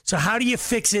do you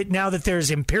fix it now that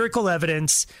there's empirical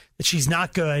evidence that she's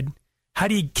not good? How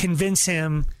do you convince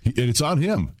him? And it's on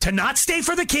him to not stay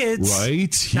for the kids,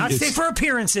 right? Not stay for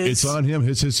appearances. It's on him.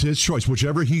 His choice.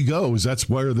 Whichever he goes, that's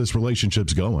where this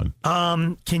relationship's going.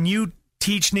 Can you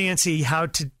teach Nancy how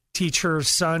to teach her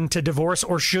son to divorce,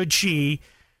 or should she,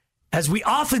 as we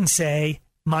often say,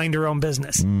 mind her own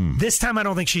business? This time, I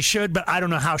don't think she should, but I don't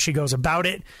know how she goes about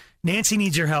it. Nancy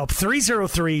needs your help.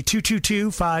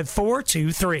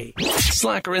 303-222-5423.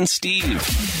 Slacker and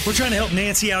Steve. We're trying to help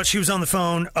Nancy out. She was on the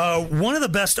phone. One of the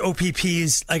best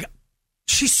OPPs, like,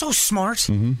 she's so smart.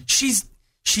 Mm-hmm.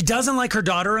 She doesn't like her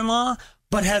daughter-in-law,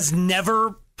 but has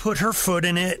never put her foot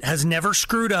in it, has never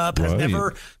screwed up, has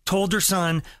never told her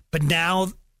son. But now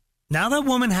that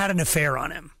woman had an affair on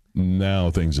him.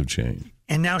 Now things have changed.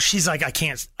 And now she's like, I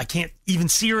can't even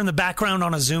see her in the background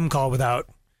on a Zoom call without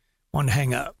wanting to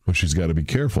hang up. Well, she's got to be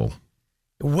careful.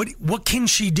 What can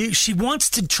she do? She wants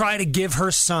to try to give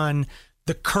her son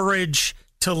the courage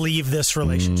to leave this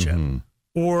relationship. Mm-hmm.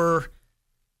 Or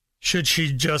should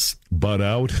she just butt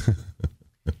out?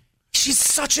 She's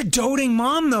such a doting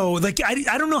mom, though. Like,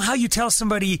 I don't know how you tell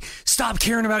somebody, stop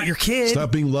caring about your kid.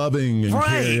 Stop being loving. And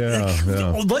right.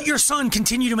 Yeah. Let your son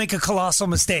continue to make a colossal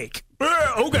mistake.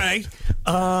 Okay.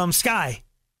 Sky.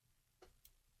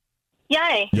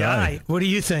 Yay. What do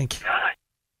you think?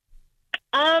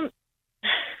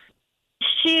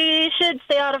 She should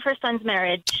stay out of her son's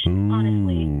marriage,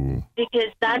 honestly, because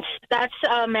that's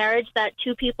a marriage that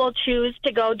two people choose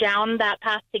to go down that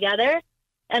path together.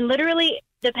 And literally,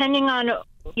 depending on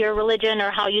your religion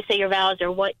or how you say your vows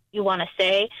or what you want to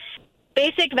say,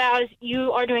 basic vows,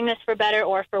 you are doing this for better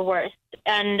or for worse.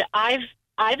 And I've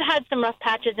had some rough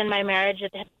patches in my marriage.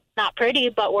 It's not pretty,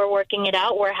 but we're working it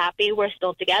out. We're happy. We're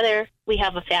still together. We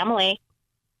have a family.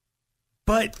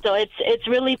 But so it's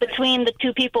really between the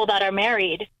two people that are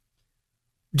married.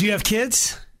 Do you have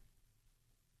kids?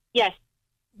 Yes.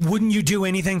 Wouldn't you do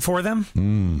anything for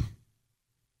them?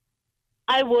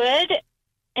 I would,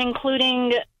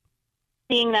 including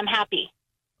seeing them happy.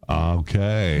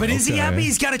 Okay. But is he happy?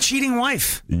 He's got a cheating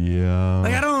wife. Yeah.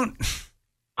 Like, I don't...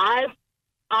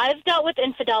 I've dealt with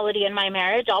infidelity in my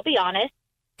marriage, I'll be honest.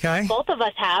 Okay. Both of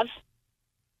us have.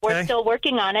 We're still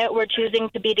working on it. We're choosing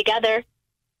to be together.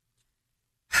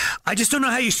 I just don't know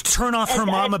how you turn off her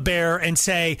mama bear and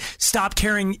say, stop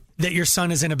caring that your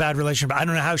son is in a bad relationship. I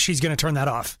don't know how she's going to turn that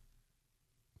off.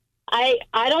 I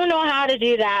don't know how to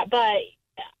do that, but,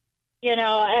 you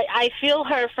know, I feel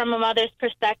her from a mother's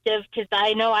perspective because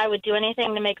I know I would do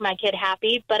anything to make my kid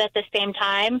happy. But at the same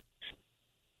time,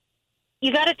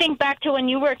 you got to think back to when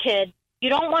you were a kid. You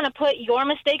don't want to put your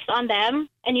mistakes on them,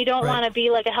 and you don't want to be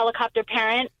like a helicopter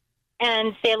parent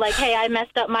and say, like, hey, I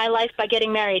messed up my life by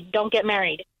getting married. Don't get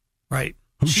married. Right.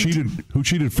 Who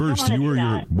cheated first, you or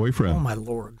your boyfriend? Oh, my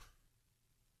Lord.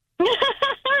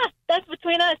 That's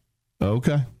between us.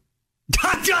 Okay.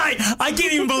 I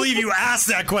can't even believe you asked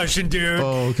that question, dude.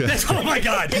 Oh, okay. Oh, my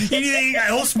God. Anything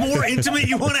else more intimate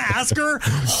you want to ask her?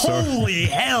 Holy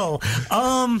hell.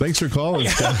 Thanks for calling.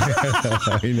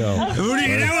 I know. What are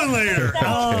you doing later?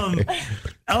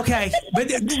 Okay, but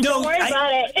no, Don't worry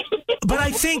about it. But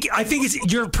I think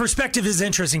your perspective is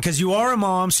interesting because you are a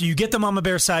mom, so you get the mama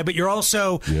bear side, but you're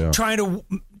also trying to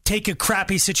take a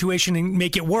crappy situation and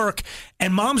make it work.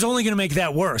 And mom's only going to make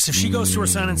that worse. If she goes to her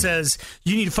son and says,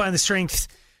 "You need to find the strength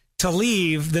to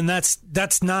leave," then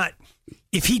that's not.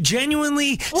 If he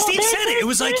genuinely, Steve said it. It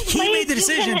was like he made the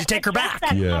decision to take her back. That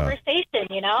conversation,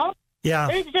 you know. Yeah.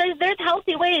 There's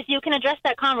healthy ways you can address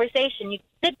that conversation. You can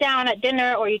sit down at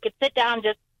dinner, or you could sit down,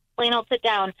 just plain old sit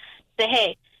down. Say,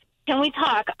 hey, can we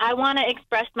talk? I want to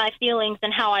express my feelings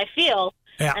and how I feel.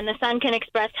 Yeah. And the son can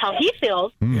express how he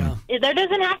feels. Yeah. There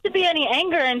doesn't have to be any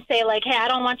anger and say like, hey, I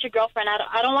don't want your girlfriend.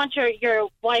 I don't want your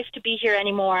wife to be here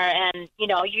anymore. And, you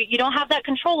know, you don't have that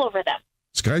control over them.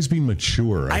 This guy's being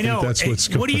mature. I know. Think that's what's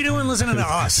going on. What are you doing listening to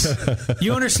us?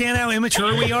 You understand how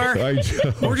immature we are? I know,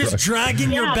 We're just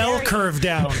dragging your bell curve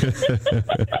down.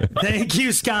 Thank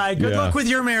you, Sky. Good luck with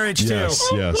your marriage, too.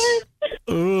 Yes.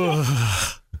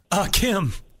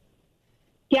 Kim.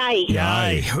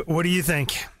 Yay. What do you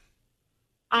think?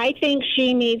 I think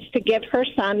she needs to give her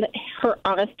son her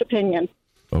honest opinion.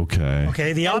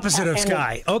 Okay. The opposite of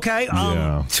Sky. Okay.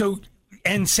 So,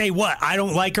 and say what? I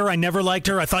don't like her. I never liked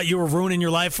her. I thought you were ruining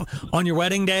your life on your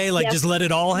wedding day. Like, just let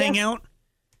it all hang out?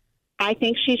 I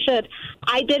think she should.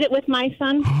 I did it with my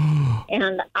son,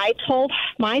 and I told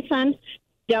my son,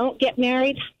 don't get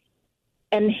married.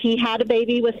 And he had a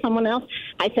baby with someone else.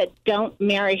 I said, don't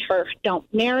marry her.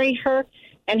 Don't marry her.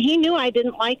 And he knew I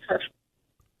didn't like her.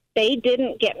 They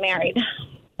didn't get married,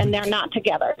 and they're not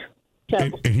together. So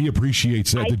and he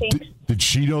appreciates that. Did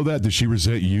she know that? Did she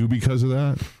resent you because of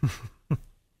that?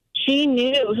 She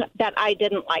knew that I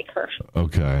didn't like her.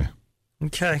 Okay.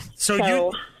 So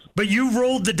you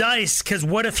rolled the dice because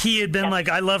what if he had been like,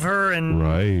 I love her,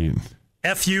 and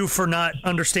F you for not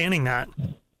understanding that?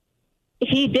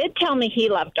 He did tell me he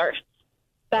loved her,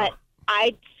 but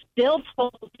I still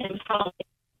told him how.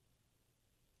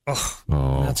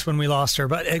 Oh, that's when we lost her.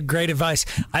 But great advice.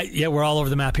 We're all over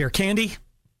the map here. Candy?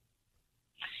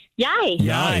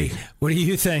 Yay. What do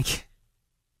you think?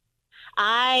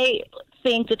 I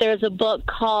think that there's a book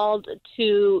called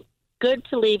Too Good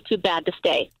to Leave, Too Bad to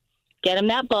Stay. Get him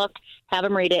that book. Have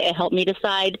him read it. It helped me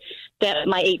decide that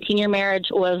my 18-year marriage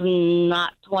was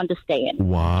not one to stay in.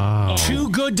 Wow. And too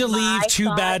good to leave,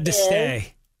 too bad to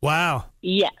stay. Wow.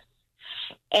 Yes.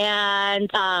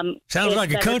 And sounds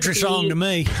like a country song to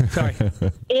me. Sorry.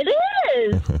 It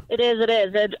is.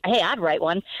 Hey, I'd write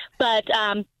one. But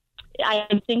I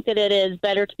think that it is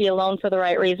better to be alone for the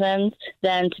right reasons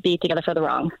than to be together for the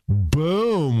wrong.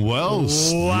 Boom. Well,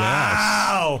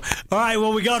 wow. Yes. All right.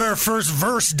 Well, we got our first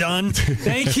verse done.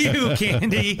 Thank you,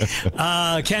 Candy.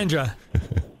 Kendra.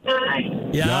 Hi.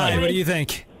 Yeah. What do you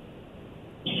think?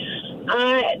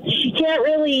 She can't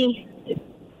really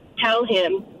tell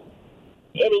him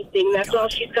anything. That's all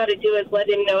she's got to do is let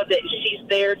him know that she's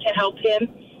there to help him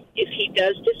if he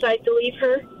does decide to leave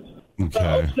her. But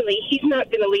ultimately, he's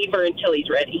not going to leave her until he's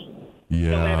ready.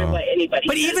 Yeah. No matter what anybody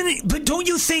says. But don't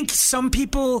you think some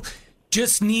people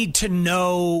just need to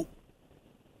know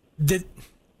that?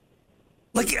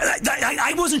 Like,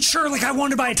 I wasn't sure. Like, I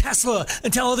wanted to buy a Tesla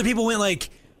until other people went like,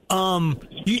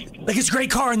 it's a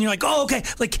great car, and you're like, oh, okay.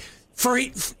 Like,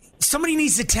 somebody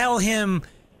needs to tell him.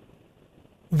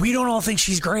 We don't all think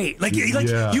she's great. Like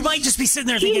you might just be sitting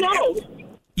there thinking. He knows.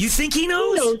 You think he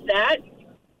knows? He knows that.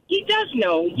 He does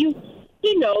know.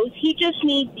 He knows. He's just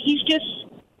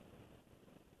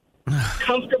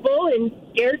comfortable and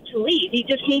scared to leave. He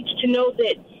just needs to know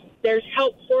that there's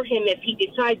help for him if he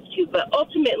decides to. But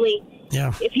ultimately,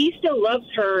 if he still loves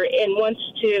her and wants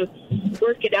to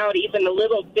work it out even a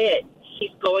little bit,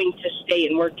 he's going to stay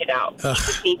and work it out. He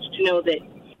just needs to know that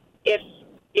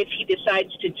if he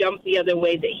decides to jump the other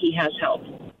way, that he has help.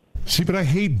 See, but I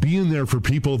hate being there for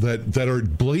people that are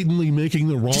blatantly making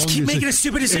the wrong decision. Just keep making a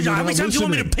stupid decision. How many times do you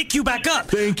want me to pick you back up?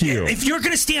 Thank you. If you're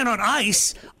going to stand on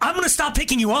ice, I'm going to stop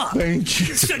picking you up. Thank you.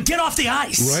 Just get off the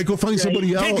ice. Right, go find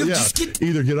somebody else.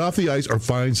 Either get off the ice or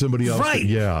find somebody else. Right.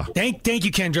 Yeah. Thank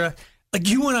you, Kendra. Like,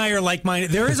 you and I are like-minded.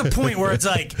 There is a point where it's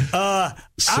like,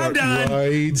 I'm done.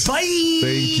 Right. Bye.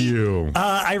 Thank you.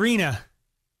 Irina.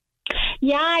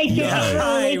 Yeah, I do.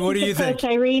 Hi, what do you think?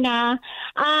 Coach Irina.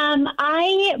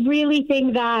 I really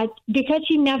think that because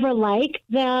she never liked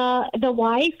the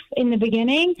wife in the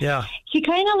beginning, she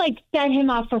kind of like set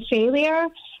him up for failure.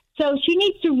 So she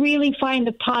needs to really find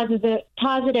the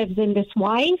positives in this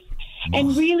wife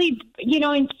and really,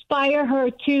 inspire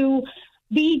her to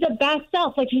be the best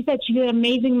self. Like she said, she's an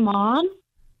amazing mom.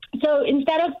 So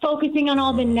instead of focusing on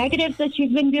all the negatives that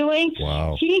she's been doing,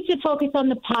 she needs to focus on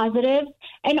the positives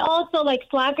And also, like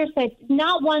Slacker said,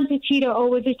 not once a cheater,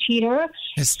 always a cheater.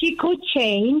 She could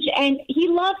change, and he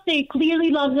loves her, he clearly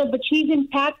loves her, but she's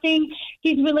impacting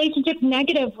his relationship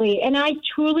negatively. And I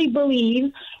truly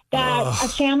believe that a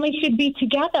family should be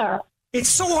together. It's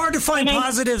so hard to find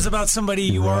positives about somebody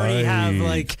you already have.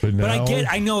 But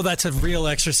I know that's a real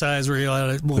exercise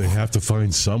where they have to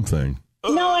find something.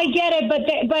 No, I get it,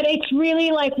 but it's really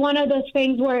like one of those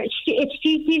things where if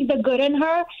she sees the good in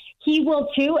her, he will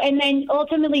too, and then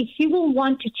ultimately she will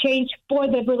want to change for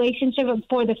the relationship and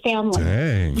for the family.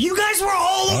 Dang. You guys were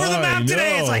all over the map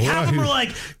today. It's like half of them were like,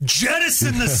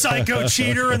 jettison the psycho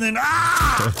cheater, and then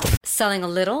Selling a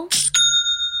little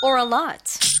or a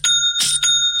lot?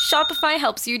 Shopify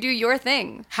helps you do your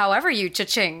thing, however you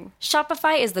cha-ching.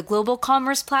 Shopify is the global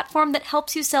commerce platform that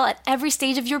helps you sell at every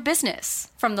stage of your business.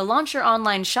 From the launch your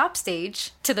online shop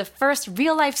stage, to the first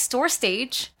real-life store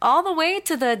stage, all the way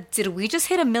to the did we just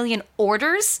hit 1 million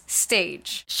orders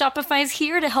stage. Shopify's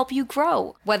here to help you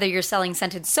grow. Whether you're selling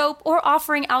scented soap or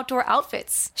offering outdoor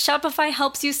outfits, Shopify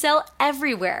helps you sell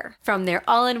everywhere. From their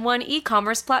all-in-one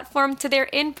e-commerce platform to their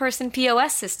in-person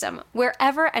POS system,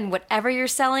 wherever and whatever you're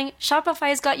selling,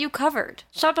 Shopify's got you covered.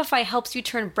 Shopify helps you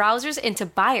turn browsers into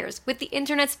buyers with the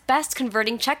internet's best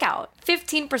converting checkout.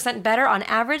 15% better on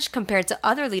average compared to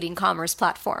other leading commerce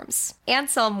platforms. And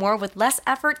sell more with less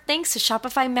effort thanks to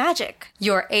Shopify Magic,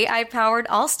 your AI-powered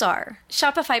all-star.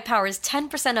 Shopify powers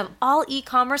 10% of all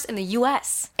e-commerce in the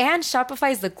U.S. And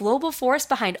Shopify is the global force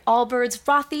behind Allbirds,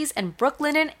 Rothy's, and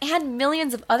Brooklinen, and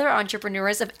millions of other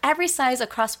entrepreneurs of every size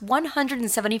across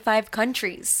 175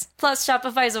 countries. Plus,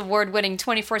 Shopify's award-winning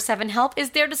 24/7 help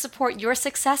is there to support your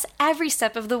success every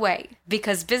step of the way.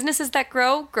 Because businesses that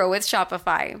grow, grow with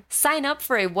Shopify. Sign up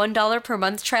for a $1 per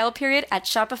month trial period at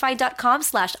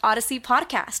shopify.com/Odyssey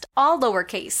Podcast, all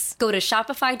lowercase. Go to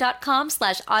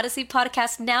shopify.com/Odyssey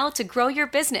Podcast now to grow your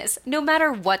business, no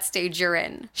matter what stage you're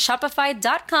in.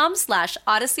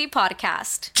 Shopify.com/Odyssey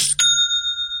Podcast.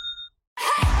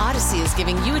 Odyssey is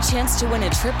giving you a chance to win a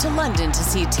trip to London to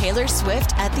see Taylor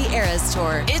Swift at the Eras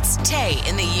Tour. It's Tay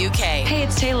in the UK. Hey,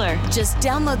 it's Taylor. Just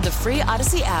download the free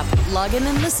Odyssey app, log in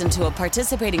and listen to a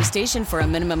participating station for a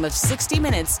minimum of 60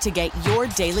 minutes to get your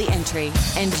daily entry.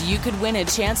 And you could win a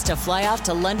chance to fly off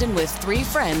to London with 3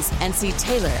 friends and see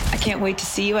Taylor. I can't wait to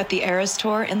see you at the Eras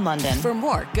Tour in London. For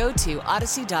more, go to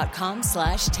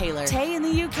odyssey.com/Taylor. Tay in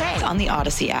the UK. On the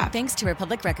Odyssey app. Thanks to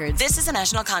Republic Records. This is a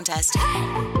national contest.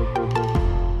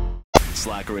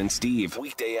 Slacker and Steve,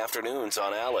 weekday afternoons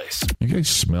on Alice. You guys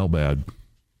smell bad.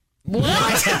 What?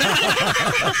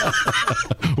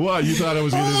 What? You thought I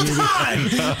was going to do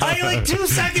this? 2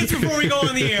 seconds before we go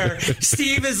on the air,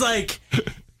 Steve is like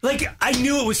I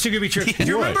knew it was too good to be true. Do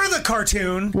you remember the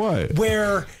cartoon? What?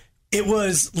 Where it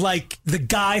was like the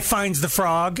guy finds the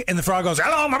frog and the frog goes,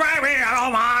 "Hello, my baby,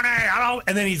 hello, honey, hello,"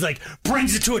 and then he's like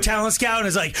brings it to a talent scout and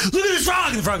is like, "Look at this frog,"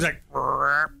 and the frog's like,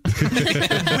 will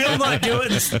not do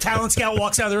it. And the talent scout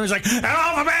walks out of the room and is like,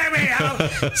 "Hello, my baby, hello."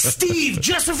 Steve,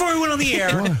 just before we went on the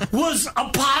air, was a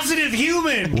positive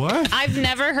human. What? I've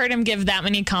never heard him give that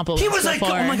many compliments. He was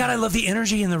before. like, "Oh my God, I love the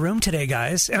energy in the room today,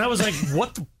 guys," and I was like,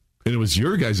 "What?" And it was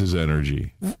your guys'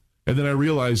 energy. And then I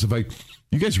realized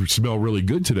you guys smell really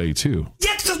good today, too.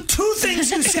 Yeah, so 2 things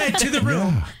you said to the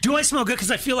room. Yeah. Do I smell good? Because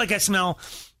I feel like I smell...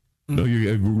 No, you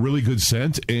have really good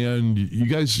scent, and you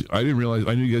guys, I didn't realize,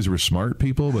 I knew you guys were smart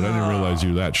people, but I didn't realize you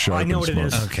were that sharp. I know what it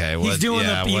is. Okay, he's doing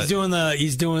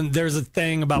there's a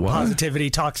thing about positivity,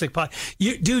 toxic,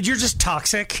 dude, you're just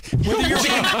toxic.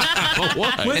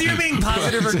 Whether you're being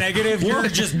positive or negative, you're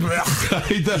just,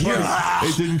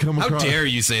 it didn't come across. How dare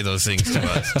you say those things to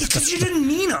us? Because you didn't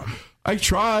mean them. I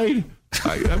tried.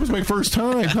 That was my first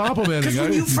time complimenting. Because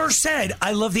when you first said,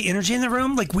 "I love the energy in the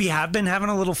room," like we have been having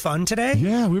a little fun today.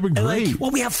 Yeah, we've been great.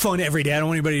 We have fun every day. I don't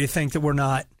want anybody to think that we're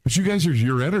not. But you guys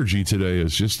your energy today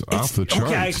is just off the charts.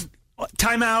 Okay,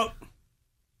 time out.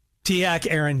 Tiak,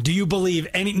 Aaron, do you believe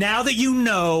now that you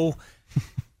know?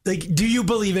 Do you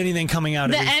believe anything coming out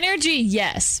of the energy?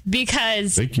 Yes,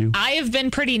 because I have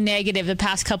been pretty negative the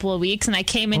past couple of weeks, and I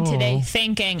came in today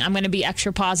thinking I'm going to be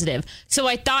extra positive. So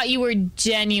I thought you were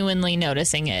genuinely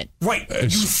noticing it. Right, you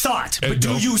thought, but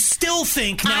do you still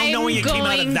think now knowing it came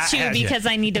out of that? I'm going to because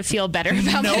I need to feel better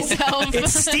about myself.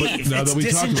 It's Steve. It's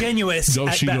disingenuous. No,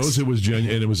 she knows it was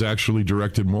genuine, and it was actually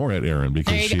directed more at Aaron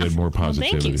because she had more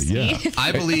positivity. Well, thank you, Steve.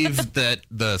 I believe that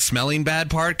the smelling bad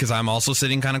part, because I'm also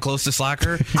sitting kind of close to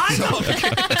Slacker,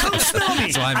 Come smell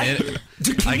me. So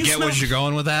I get what you're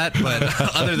going with that, but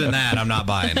other than that, I'm not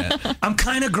buying it. I'm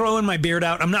kind of growing my beard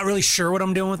out. I'm not really sure what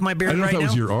I'm doing with my beard I don't know right if that now.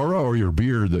 was your aura or your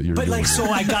beard that you're But doing. like, so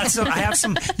I have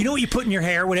some, you know what you put in your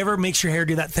hair, whatever makes your hair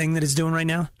do that thing that it's doing right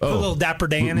now? Put a little Dapper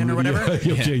Dan in or whatever.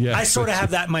 Yeah. I sort of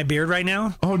have that in my beard right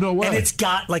now. Oh, no way. And it's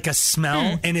got like a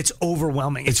smell and it's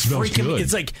overwhelming. It's smells freaking, good.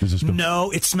 it's like, Does it smell-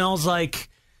 no, it smells like,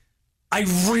 I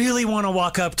really want to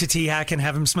walk up to T-Hack and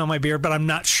have him smell my beard, but I'm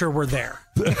not sure we're there.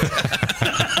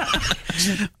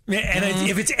 And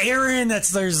if it's Aaron,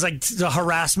 there's like the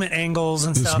harassment angles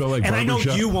and Does it stuff. smell like And I know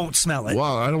barbershop? you won't smell it.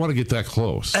 Wow, I don't want to get that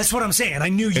close. That's what I'm saying. I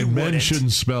knew you And men wouldn't.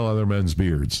 shouldn't smell other men's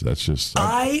beards. That's just.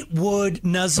 I would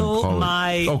nuzzle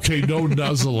my. Okay, no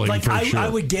nuzzling Like for sure. I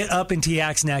would get up in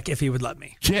T-Hack's neck if he would let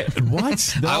me.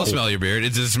 What? No. I'll smell your beard.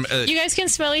 It's just, You guys can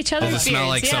smell each other's does it smell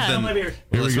like beards. Yeah. something? beard.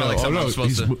 Here Does we it smell go. like something I'm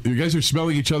supposed to? You guys are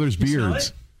smelling each other's smell beards.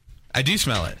 it? I do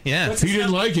smell it. Yeah. What's it He didn't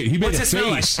smell- like it. He made What's a it smell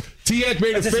like? face. T-Hack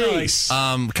made a What's it smell like? face.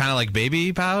 Kind of like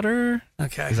baby powder.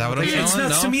 Okay. Is that what I'm It smelling?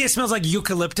 smells, No? to me, it smells like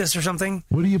eucalyptus or something.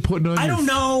 What are you putting on? I your don't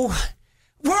know.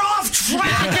 We're off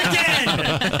track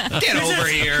again. Get over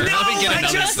here. No, Let me get I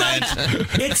another just side.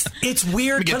 it's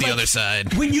weird. Let me get but, the like, other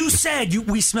side. When you said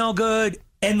we smell good,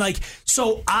 and like,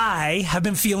 so I have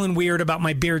been feeling weird about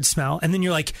my beard smell, and then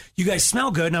you're like, you guys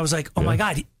smell good, and I was like, oh my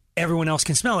God, everyone else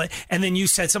can smell it. And then you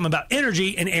said something about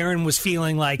energy, and Erin was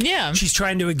feeling like she's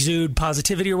trying to exude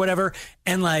positivity or whatever,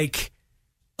 and like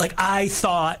I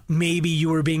thought maybe you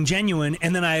were being genuine,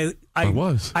 and then I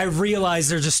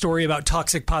realized there's a story about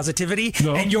toxic positivity,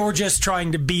 and you're just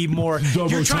trying to be more.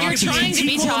 You're trying to be an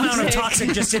equal amount of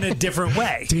toxic, just in a different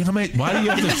way. Damn it! Why do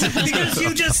you have to?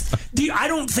 Because I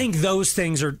don't think those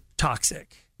things are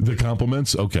toxic. The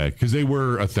compliments, okay, because they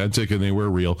were authentic and they were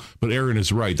real. But Aaron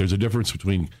is right. There's a difference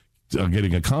between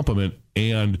getting a compliment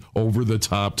and over the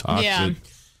top toxic. Yeah.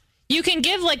 You can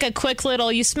give like a quick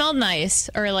little, you smell nice,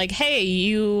 or like, hey,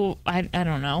 I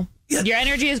don't know. Your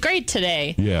energy is great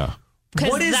today. Yeah.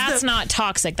 Because that's not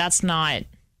toxic. That's not.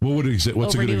 What's a good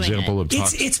overdoing example of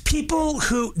toxic? It's people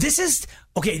who, this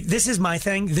is my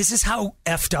thing. This is how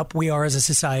effed up we are as a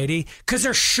society, because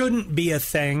there shouldn't be a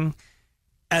thing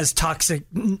as toxic,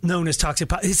 known as toxic.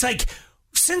 It's like,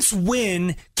 since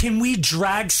when can we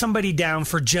drag somebody down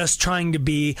for just trying to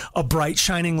be a bright,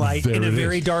 shining light in a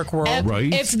very dark world?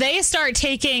 If they start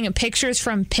taking pictures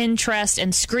from Pinterest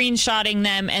and screenshotting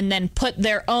them and then put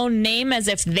their own name as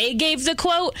if they gave the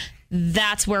quote,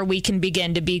 that's where we can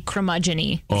begin to be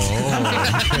curmudgeon-y.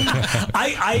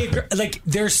 I agree. Like,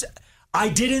 I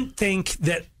didn't think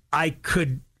that I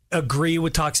could agree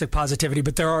with toxic positivity,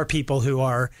 but there are people who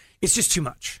are. It's just too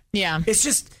much. Yeah. It's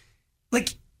just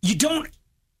like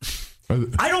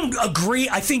I don't agree.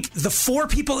 I think the four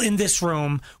people in this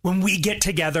room, when we get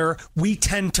together, we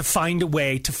tend to find a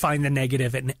way to find the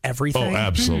negative in everything. Oh,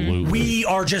 absolutely. We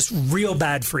are just real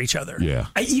bad for each other. Yeah.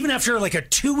 Even after like a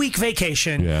 2-week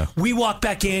vacation, we walk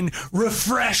back in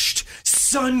refreshed,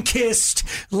 sun-kissed,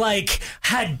 like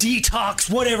had detox,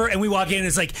 whatever, and we walk in and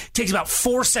it's like, takes about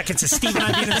 4 seconds to Steve and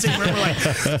I be in the same room. We're like,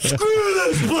 screw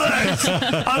this place.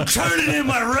 I'm turning in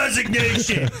my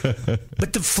resignation.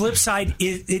 But the flip side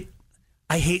is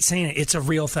I hate saying it. It's a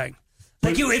real thing.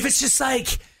 Like if it's just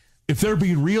like, if they're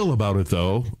being real about it,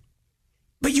 though.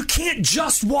 But you can't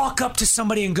just walk up to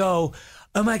somebody and go,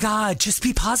 oh my God, just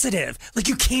be positive. Like,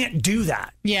 you can't do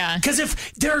that. Yeah. Because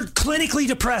if they're clinically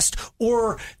depressed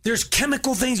or there's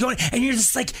chemical things going, and you're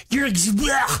just like, you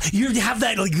have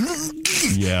that like.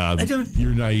 Yeah,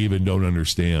 you're naive and don't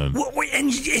understand.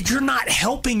 And you're not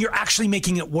helping. You're actually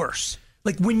making it worse.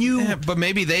 Like when you, but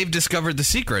maybe they've discovered the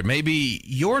secret. Maybe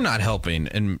you're not helping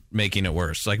and making it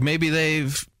worse. Like maybe they're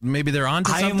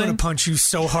onto something. I am going to punch you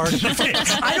so hard.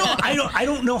 I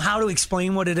don't know how to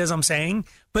explain what it is I'm saying,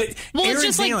 but it's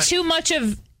just like too much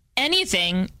of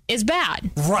anything is bad.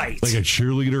 Right. Like a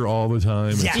cheerleader all the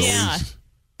time. Yes.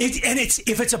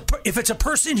 If it's a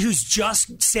person who's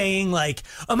just saying like,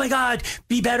 oh my God,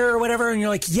 be better or whatever, and you're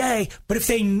like, yay. But if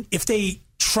they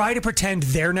try to pretend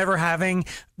they're never having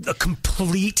a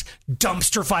complete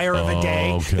dumpster fire of a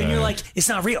day, then you're like, it's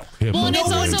not real. Well, and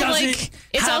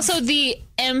it's also the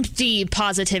empty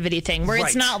positivity thing where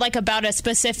it's not like about a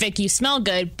specific you smell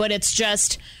good, but it's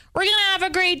just we're gonna have a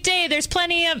great day. There's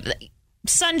plenty of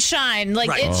sunshine.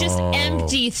 Like it's just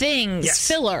empty things,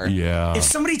 filler. Yeah. If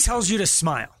somebody tells you to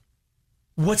smile,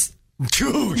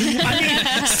 Dude, I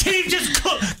mean, Steve just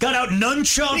got out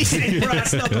nunchucks and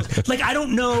brass knuckles. Like, I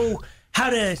don't know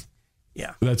how to.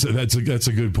 Yeah. That's a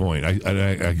good point.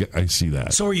 I see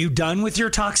that. So are you done with your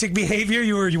toxic behavior?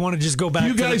 Or you want to just go back?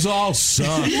 You guys all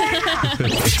suck.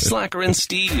 Slacker and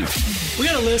Steve. We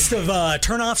got a list of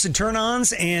turn-offs and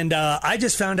turn-ons, and I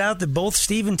just found out that both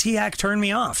Steve and T-Hack turned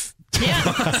me off.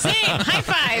 Yeah, same. High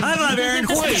five. High five, Aaron.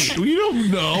 Wait, we don't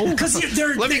know.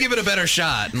 Let me give it a better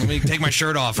shot. Let me take my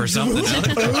shirt off or something.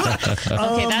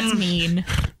 Okay, that's mean.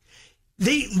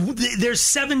 There's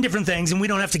 7 different things, and we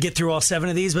don't have to get through all 7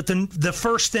 of these, but the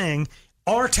first thing,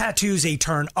 are tattoos a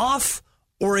turn off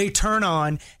or a turn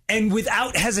on? And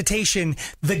without hesitation,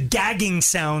 the gagging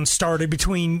sound started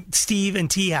between Steve and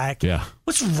T-Hack. Yeah.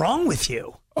 What's wrong with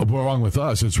you? What's wrong with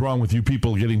us? It's wrong with you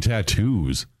people getting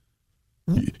tattoos.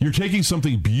 You're taking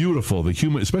something beautiful, the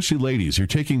human, especially ladies. You're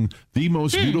taking the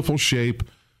most beautiful shape,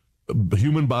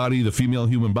 human body, the female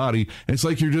human body, and it's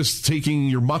like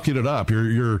you're mucking it up.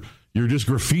 You're just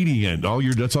graffitiing it.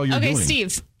 That's all you're doing. Okay,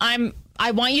 Steve,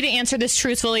 I want you to answer this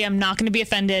truthfully. I'm not going to be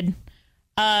offended.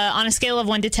 On a scale of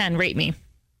 1 to 10, rate me.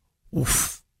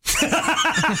 Oof.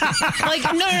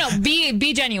 No.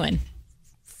 Be genuine.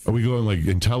 Are we going like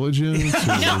intelligence?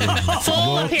 No,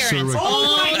 full appearance.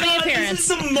 Only appearance.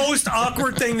 This is the most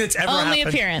awkward thing that's ever happened. Only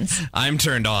appearance. I'm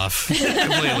turned off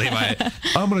completely by it.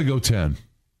 I'm going to go 10.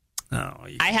 Oh,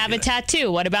 I have a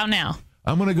tattoo. What about now?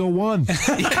 I'm going to go 1.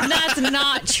 That's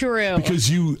not true. Because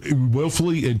you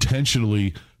willfully,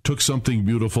 intentionally took something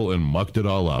beautiful and mucked it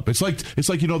all up. It's like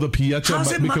the Pieta.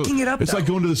 How's it mucking it up? It's like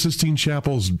going to the Sistine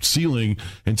Chapel's ceiling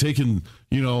and taking,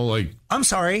 I'm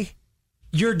sorry.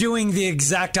 You're doing the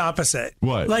exact opposite.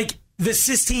 What? Like the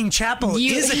Sistine Chapel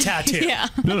is a tattoo. Yeah.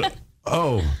 No.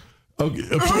 Oh. Okay.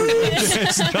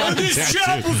 This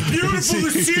chapel's beautiful.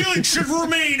 The ceiling should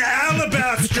remain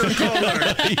alabaster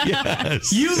color.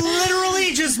 Yes. You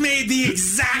literally just made the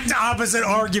exact opposite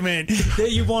argument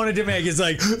that you wanted to make. It's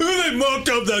like, they mucked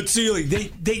up that ceiling.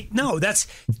 No, that's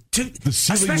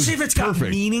especially if it's got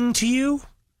meaning to you.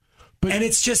 And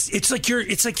it's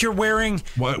like you're wearing.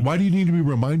 Why do you need to be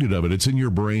reminded of it? It's in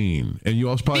your brain, and you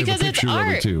also probably have a picture of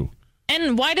it too.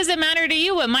 And why does it matter to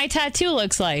you what my tattoo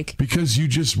looks like? Because you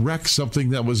just wrecked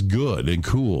something that was good and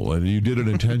cool, and you did it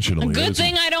intentionally. Good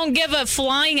thing I don't give a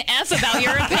flying F about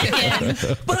your opinion.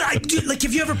 But I do, like,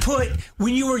 if you ever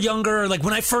when you were younger, like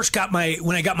when I got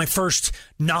my first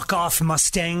knockoff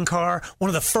Mustang car, one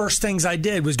of the first things I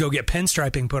did was go get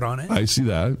pinstriping put on it. I see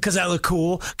that. Because that looked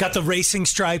cool. Got the racing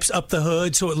stripes up the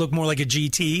hood so it looked more like a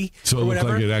GT. So it looked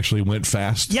like it actually went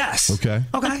fast? Yes. Okay.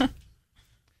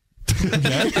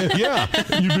 Yeah,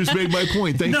 you just made my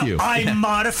point. Thank you. I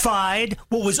modified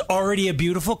what was already a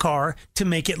beautiful car to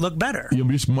make it look better. You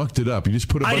just mucked it up. You just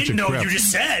put a bunch of crap. I didn't know what you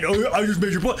just said. I just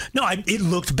made your point. No, it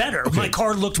looked better. Okay. My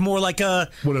car looked more like a...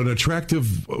 When an attractive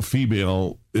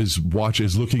female is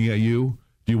looking at you,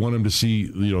 do you want them to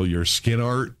see your skin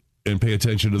art and pay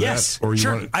attention to that? Or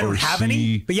sure. I don't have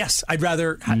any, but yes, I'd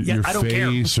rather... your I don't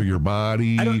face care. Or your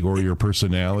body or your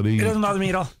personality. It doesn't bother me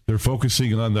at all. They're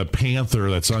focusing on the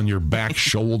panther that's on your back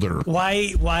shoulder.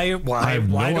 Why I have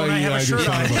no don't I have a shirt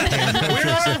on? Where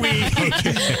are we?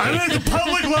 I'm at the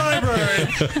public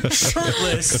library.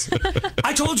 Shirtless.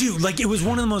 I told you, it was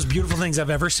one of the most beautiful things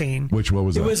I've ever seen. What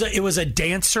was that? It was a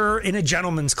dancer in a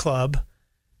gentleman's club.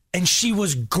 And she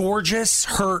was gorgeous.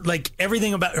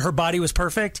 Everything about her body was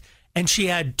perfect. And she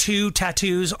had 2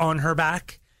 tattoos on her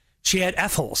back. She had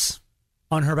F-holes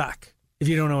on her back. If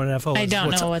you don't know what an F-hole is. I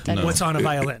don't know what that is. What's on a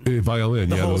violin? A violin,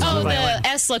 yeah. The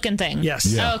S-looking thing. Yes.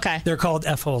 Yeah. Oh, okay. They're called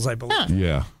F-holes, I believe. Huh.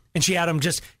 Yeah. And she had them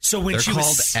just... So when they're she called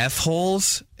was...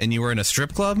 F-holes, and you were in a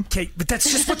strip club? Okay, but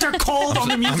that's just what they're called on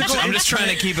the musical. I'm just trying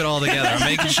to keep it all together. I'm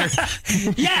making sure.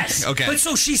 Yes. Okay. But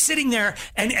so she's sitting there,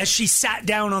 and as she sat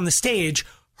down on the stage,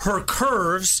 her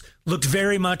curves looked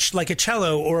very much like a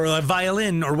cello or a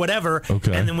violin or whatever.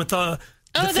 Okay. And then with the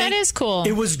that is cool.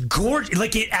 It was gorgeous.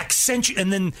 It accentuated,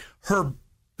 and then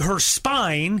her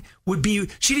spine would be.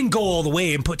 She didn't go all the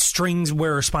way and put strings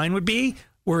where her spine would be,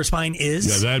 where her spine is.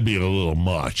 Yeah, that'd be a little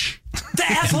much. The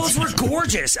F-holes were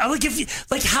gorgeous.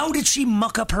 How did she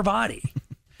muck up her body?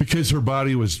 Because her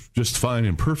body was just fine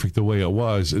and perfect the way it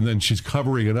was, and then she's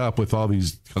covering it up with all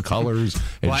these colors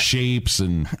and shapes.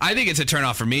 And I think it's a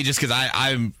turnoff for me, just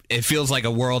because it feels like a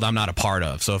world I'm not a part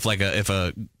of. So if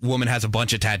a woman has a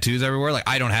bunch of tattoos everywhere,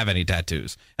 I don't have any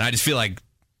tattoos, and I just feel like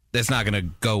that's not going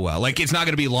to go well. It's not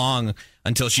going to be long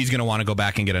until she's going to want to go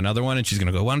back and get another one, and she's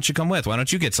going to go, "Why don't you come with? Why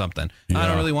don't you get something? Yeah. I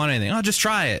don't really want anything. Oh, just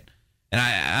try it." And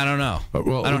I don't know.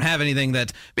 I don't have anything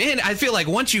that. And I feel like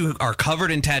once you are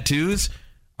covered in tattoos.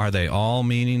 Are they all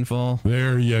meaningful?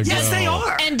 There you go. Yes, they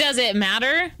are. And does it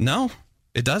matter? No,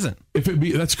 it doesn't.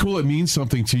 That's cool. It means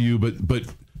something to you, but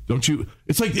Don't you?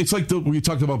 It's like we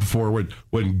talked about before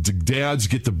when dads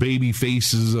get the baby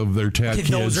faces of their kids.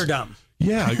 Those are dumb.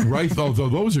 Yeah, right. Although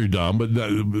those are dumb, but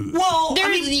well,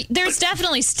 there's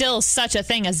definitely still such a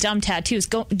thing as dumb tattoos.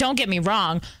 Don't get me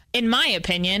wrong, in my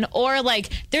opinion, or like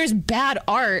there's bad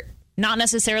art, not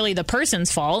necessarily the person's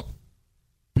fault.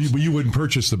 But you wouldn't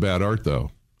purchase the bad art,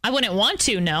 though. I wouldn't want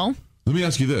to. No. Let me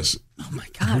ask you this. Oh my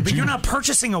God! But you're not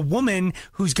purchasing a woman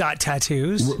who's got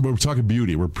tattoos. We're talking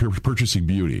beauty. We're purchasing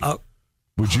beauty.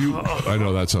 Would you? I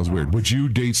know that sounds weird. Would you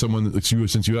date someone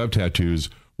since you have tattoos?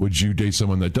 Would you date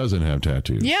someone that doesn't have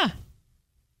tattoos? Yeah,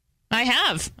 I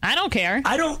have. I don't care.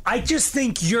 I just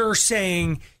think you're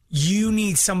saying you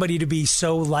need somebody to be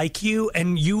so like you,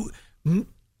 and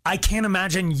I can't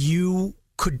imagine you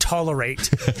could tolerate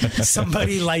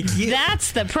somebody like you.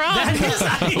 That's the problem.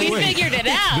 We figured it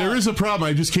out. There is a problem.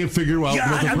 I just can't figure out what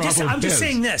the problem is. I'm just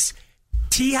saying this.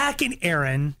 T-Hack and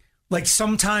Aaron, like,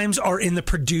 sometimes are in the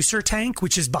producer tank,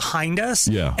 which is behind us,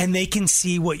 and they can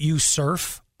see what you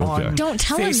surf on Don't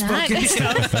tell Facebook him and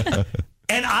stuff.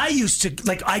 And I used to,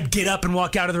 like, I'd get up and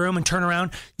walk out of the room and turn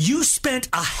around. You spent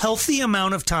a healthy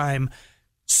amount of time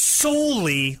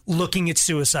solely looking at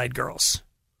Suicide Girls.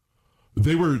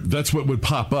 That's what would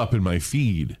pop up in my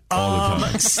feed all the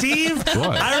time. Steve,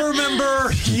 I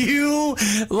remember you,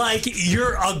 like,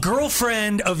 a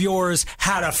girlfriend of yours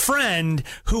had a friend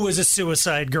who was a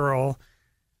suicide girl.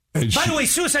 By the way,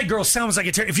 Suicide Girl sounds like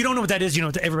if you don't know what that is,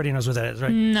 everybody knows what that is,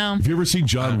 right? No. Have you ever seen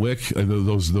John Wick?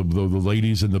 Those the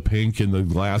ladies in the pink and the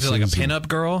glasses. Is it like a pinup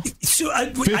girl? So,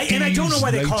 and I don't know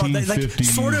why they call it that. Like,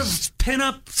 sort of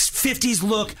pinup 50s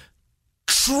look,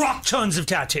 truck tons of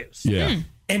tattoos. Yeah.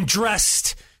 And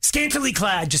dressed, scantily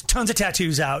clad, just tons of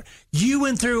tattoos out. You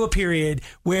went through a period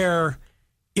where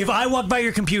if I walked by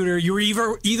your computer, you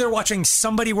were either watching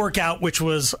somebody work out, which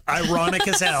was ironic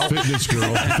as hell. Fitness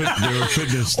girl. They were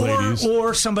fitness ladies.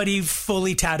 Or somebody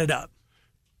fully tatted up.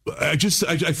 I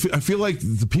feel like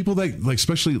the people that, like,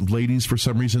 especially ladies for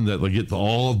some reason that like get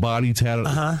all body tatted.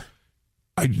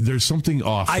 There's something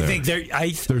off there.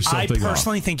 I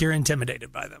personally think you're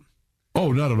intimidated by them.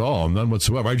 Oh, not at all. None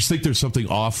whatsoever. I just think there's something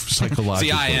off psychologically.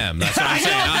 See, I am. That's what I'm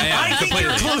saying. I am. I think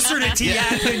you're closer to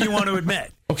T-Hack than you want to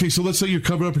admit. Okay, so let's say you're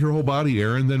covering up your whole body,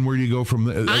 Aaron. Then where do you go from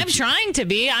there? I'm trying to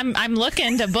be. I'm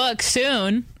looking to book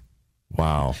soon.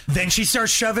 Wow. Then she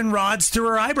starts shoving rods through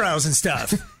her eyebrows and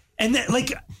stuff. And then,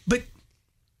 but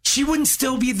she wouldn't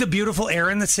still be the beautiful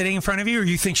Aaron that's sitting in front of you, or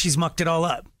you think she's mucked it all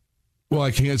up? Well,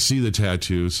 I can't see the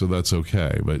tattoo, so that's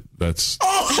okay. But that's...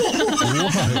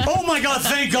 Oh my God,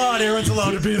 thank God Aaron's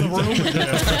allowed to be in the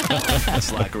room.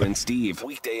 Slacker and Steve,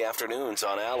 weekday afternoons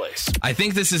on Alice. I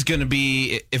think this is going to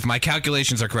be, if my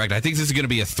calculations are correct, I think this is going to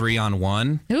be a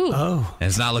 3-on-1. Ooh. Oh. And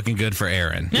it's not looking good for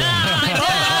Aaron. No. All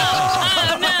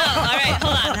right,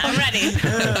 hold on. I'm ready.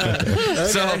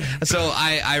 So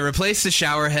I replaced the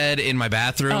shower head in my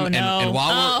bathroom. Oh, no. And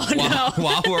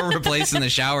while we're replacing the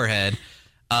shower head,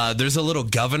 there's a little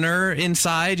governor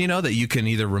inside, that you can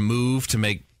either remove to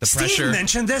make the pressure. Steve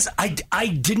mentioned this. I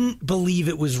didn't believe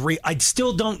it was real. I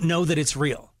still don't know that it's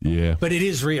real. Yeah. But it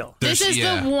is real. This is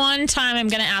the one time I'm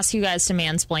going to ask you guys to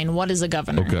mansplain. What is a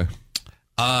governor? Okay.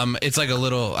 It's like a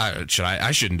little.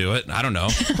 I shouldn't do it. I don't know.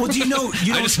 Well, do you know?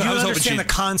 You don't understand the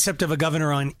concept of a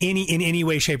governor in any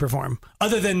way, shape, or form,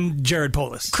 other than Jared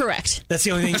Polis. Correct. That's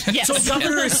the only thing. Yes. So a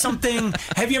governor is something.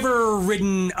 Have you ever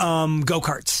ridden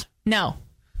go-karts? No.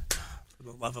 For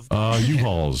the love of God.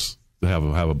 U-Hauls have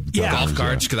a golf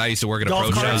carts, because I used to work at a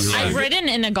pro shop. I've ridden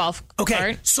in a golf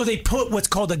cart. So they put what's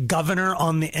called a governor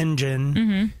on the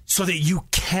engine so that you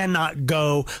cannot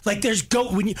go, like,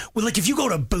 if you go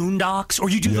to Boondocks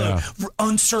or you do the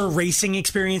Unser racing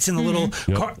experience in the little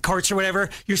carts or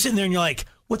whatever, you're sitting there and you're like,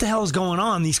 what the hell is going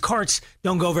on? These carts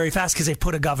don't go very fast because they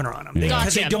put a governor on them.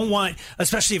 Because they don't want,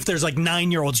 especially if there's like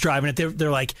 9-year-olds driving it,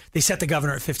 they're like, they set the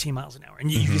governor at 15 miles an hour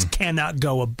and you just cannot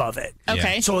go above it.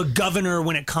 Okay. So a governor,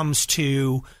 when it comes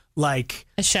to like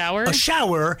a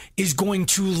shower is going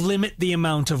to limit the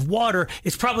amount of water.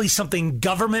 It's probably something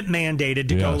government mandated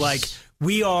to go like,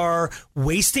 we are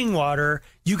wasting water.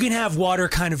 You can have water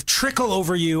kind of trickle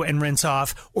over you and rinse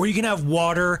off, or you can have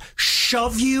water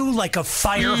shove you like a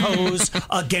fire hose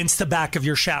against the back of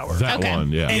your shower. That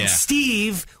one, yeah. And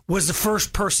Steve was the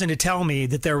first person to tell me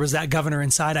that there was that governor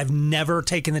inside. I've never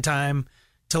taken the time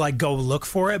to like go look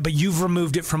for it, but you've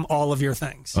removed it from all of your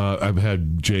things. I've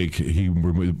had Jake, he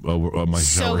removed my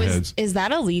shower heads. Is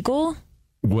that illegal?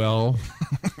 Well...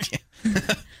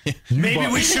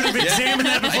 Maybe we should have examined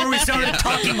that before we started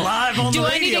talking live on the radio.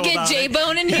 Do I need to get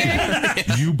J-Bone in here?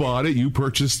 You bought it. You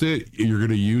purchased it. You're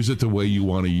going to use it the way you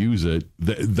want to use it.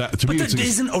 That to me,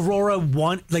 isn't Aurora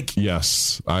one like?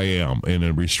 Yes, I am in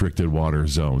a restricted water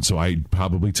zone, so I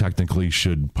probably technically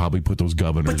should put those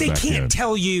governors. But they can't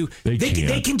tell you.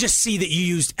 They can just see that you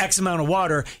used X amount of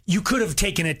water. You could have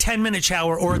taken a 10-minute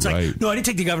shower, or it's like, no, I didn't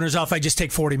take the governors off. I just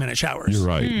take 40-minute showers. You're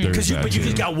right. But you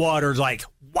just got water like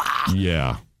wow.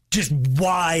 Yeah. Just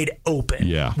wide open.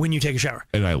 Yeah. When you take a shower.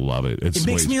 And I love it. It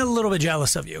makes me a little bit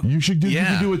jealous of you. You should do. You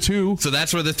can do it too. So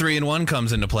that's where the 3-in-1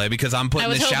 comes into play, because I'm putting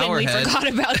the shower head. I forgot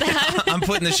about that. I'm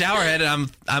putting the shower head,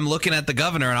 and I'm looking at the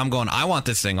governor, and I'm going, I want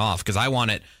this thing off because I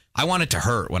want it to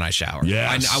hurt when I shower.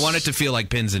 Yes. I want it to feel like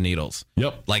pins and needles.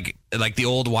 Yep. Like the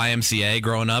old YMCA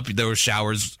growing up, those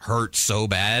showers hurt so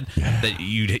bad that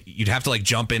you'd have to like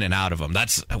jump in and out of them.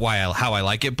 That's how I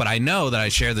like it. But I know that I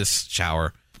share this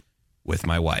shower with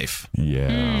my wife. Yeah.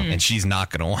 And she's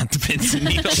not going to want the pins and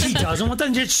needles. She doesn't want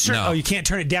them. No. Oh, you can't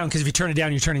turn it down, because if you turn it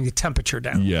down, you're turning the temperature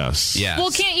down. Yes. Yeah.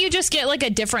 Well, can't you just get like a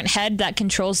different head that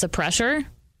controls the pressure?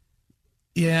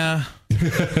 Yeah.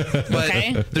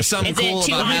 But there's something cool about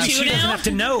that. She doesn't have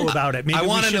to know about it. Maybe I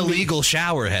want an illegal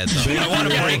shower head, though. I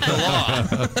want to break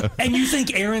the law. And you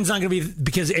think Erin's not going to be,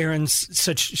 because Erin's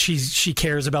she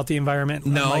cares about the environment?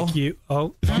 No. Like you.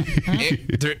 Oh.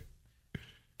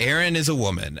 Erin is a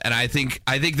woman, and I think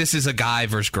this is a guy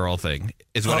versus girl thing,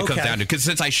 is what it comes down to. Because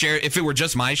since I share, if it were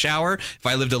just my shower, if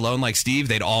I lived alone like Steve,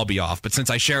 they'd all be off. But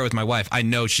since I share it with my wife, I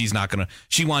know she's not gonna.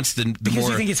 She wants the because more.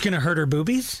 You think it's gonna hurt her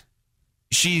boobies?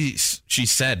 She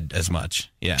said as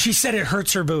much. Yeah. She said it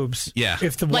hurts her boobs. Yeah.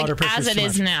 If the water pressure as it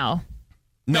is now.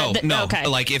 No. Okay.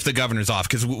 Like if the governor's off,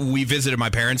 because we visited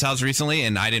my parents' house recently,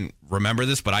 and I didn't remember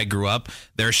this, but I grew up.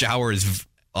 Their shower is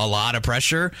a lot of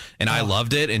pressure, and I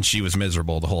loved it, and she was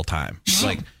miserable the whole time.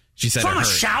 Like she said, from it hurt. a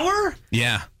shower.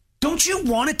 Yeah. Don't you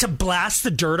want it to blast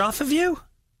the dirt off of you,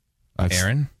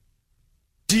 Erin?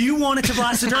 Do you want it to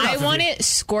blast the dirt off of you? I want it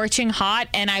scorching hot,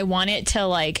 and I want it to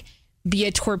like be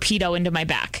a torpedo into my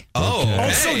back. Oh,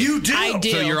 okay. So you do. I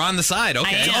do. So you're on the side.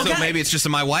 Okay. I am. So maybe it's just a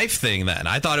my wife thing then.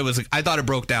 I thought it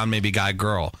broke down maybe guy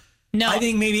girl. No, I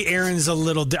think maybe Erin's a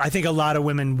little. I think a lot of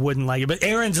women wouldn't like it, but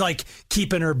Erin's like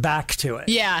keeping her back to it.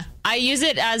 Yeah, I use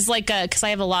it as like because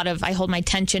I have I hold my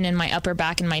tension in my upper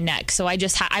back and my neck, so I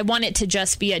just I want it to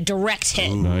just be a direct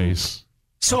hit. Ooh, nice.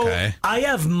 So I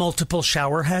have multiple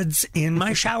shower heads in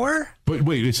my shower. But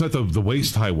wait, it's not the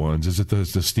waist high ones. Is it the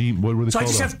steam? What were they called? So I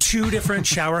just have two different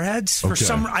shower heads. For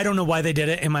some, I don't know why they did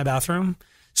it in my bathroom.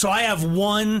 So I have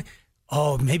one.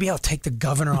 Oh, maybe I'll take the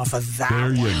governor off of that.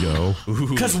 There you go.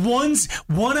 Because one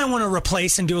I want to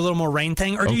replace and do a little more rain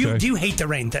thing. Or do you hate the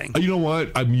rain thing? You know what?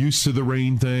 I'm used to the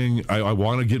rain thing. I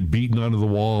want to get beaten onto the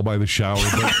wall by the shower.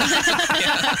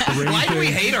 Why do we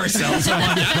hate ourselves so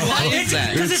much? Why is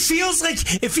that? Because it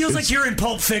feels like you're in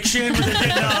Pulp Fiction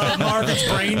with Marvin's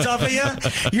brains off of you.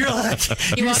 You're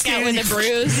like you walk out with a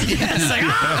bruise. It's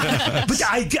like, but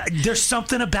there's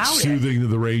something about soothing to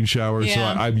the rain shower. Yeah.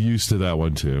 So I'm used to that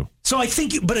one too. So I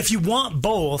think, but if you want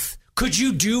both, could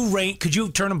you do rain? Could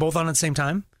you turn them both on at the same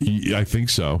time? Yeah, I think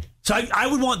so. So I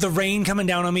would want the rain coming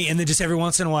down on me, and then just every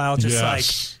once in a while, just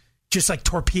like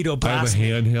torpedo blast. I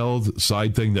have a handheld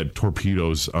side thing that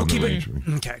torpedoes on the range.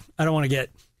 Okay, I don't want to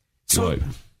get. So what?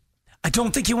 I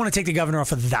don't think you want to take the governor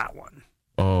off of that one.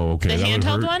 Oh, okay. The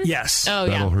handheld one? Yes. Oh,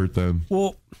 that'll hurt them.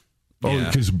 Well.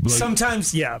 because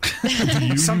sometimes, yeah.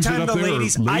 Sometimes the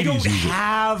ladies, I don't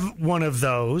have one of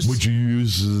those. Would you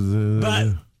use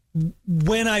But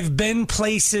when I've been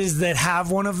places that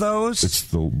have one of those, it's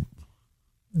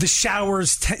the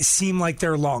showers seem like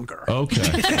they're longer. Okay.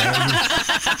 Good tip.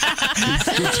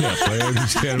 I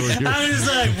understand what you're... I'm just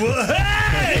like,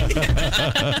 hey!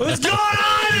 What's going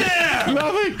on there?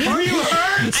 Nothing. Are you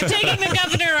hurt? I'm taking the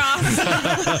governor off.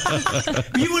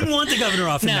 You wouldn't want the governor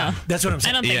off. No. That's what I'm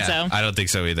saying. I don't think so. I don't think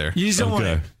so either. You just don't want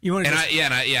it. You want to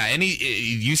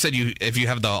you said if you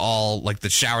have the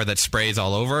shower that sprays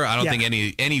all over, I don't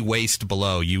think any waist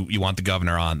below you want the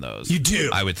governor on those. You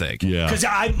do. I would think. Yeah. Because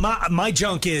my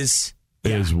junk is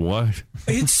what?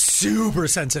 It's super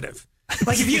sensitive.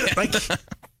 Like if you like,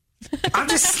 I'm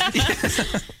just.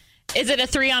 Is it a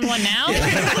 3-on-1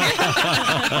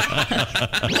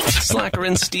 now? Slacker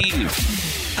and Steve.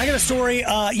 I got a story.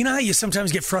 You know how you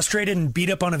sometimes get frustrated and beat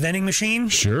up on a vending machine?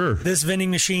 Sure. This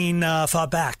vending machine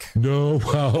fought back. No.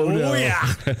 Oh, no.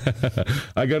 Yeah.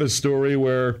 I got a story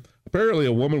where Apparently,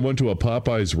 a woman went to a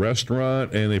Popeyes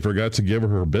restaurant and they forgot to give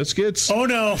her biscuits. Oh,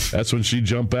 no. That's when she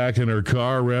jumped back in her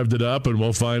car, revved it up, and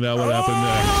we'll find out what happened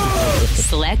next.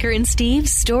 Slacker and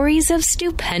Steve's stories of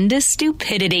stupendous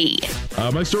stupidity.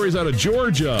 My story's out of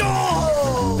Georgia.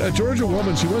 A Georgia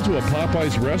woman, she went to a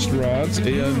Popeyes restaurant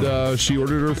and she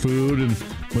ordered her food. And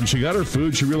when she got her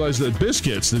food, she realized that they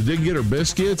didn't get her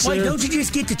biscuits. Wait, don't you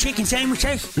just get the chicken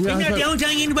sandwiches? Isn't that the only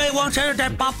thing anybody wants there?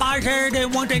 That Popeyes there, they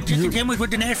want that chicken sandwich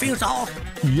with the Nashville sauce?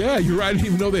 Yeah, you're right. I didn't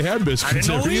even know they had biscuits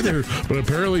there either. But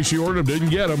apparently she ordered them,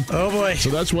 didn't get them. Oh, boy. So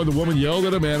that's when the woman yelled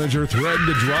at a manager, threatened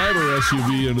to drive her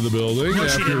SUV into the building. No,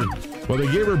 she didn't. Well, they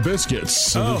gave her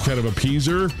biscuits to kind of appease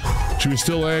her. She was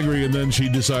still angry, and then she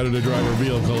decided to drive her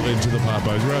vehicle into the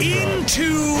Popeyes restaurant.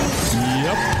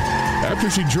 Yep. After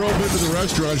she drove into the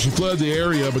restaurant, she fled the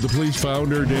area, but the police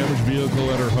found her damaged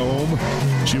vehicle at her home.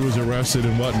 She was arrested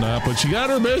and whatnot, but she got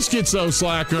her biscuits, though,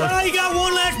 Slacker. Well, you got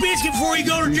one last biscuit before you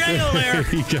go to jail there.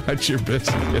 You got your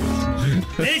biscuits.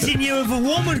 Listen, if a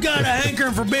woman's got a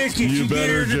hankering for biscuits, you get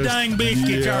her the dang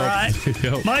biscuits, all right?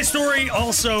 Yep. My story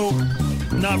also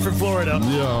not from Florida.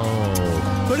 No.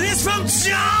 But it's from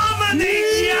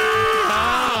Germany,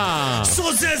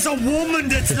 So there's a woman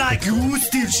that's like you,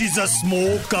 Steve. She's a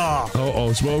smoker.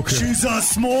 Oh, smoker. She's a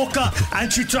smoker,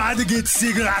 and she tried to get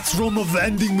cigarettes from a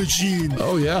vending machine.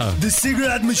 Oh, yeah. The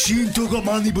cigarette machine took her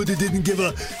money, but it didn't give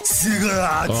her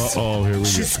cigarettes. Here we go.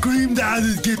 She screamed at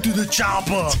it, get to the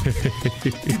chopper.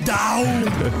 Get down.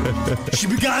 She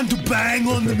began to bang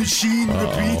on the machine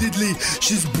repeatedly.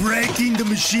 She's breaking the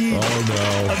machine. Oh,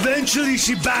 no. Eventually,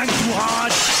 she banged too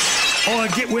hard.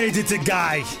 Wait, it's a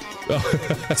guy.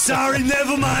 Sorry,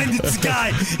 never mind, it's a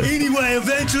guy. Anyway,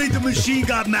 eventually the machine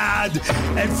got mad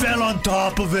and fell on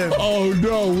top of him. Oh,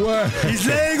 no way. He's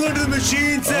laying under the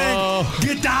machine saying,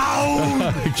 get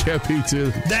down. It can't be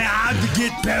too. They had to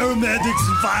get paramedics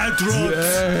and fire trucks.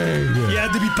 Dang. He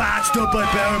had to be patched up by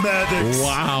paramedics.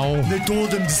 Wow. They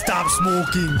told him to stop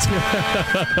smoking.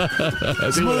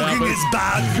 Smoking is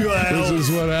bad for your health. This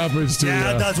is what happens to you.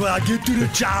 Yeah, that's why I get to the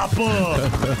chopper.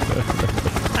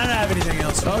 I don't have anything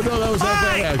else. Oh, no, that was not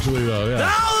bad, actually, though.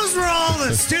 Yeah. Those were all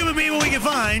the stupid people we can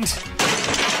find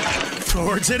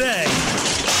for today.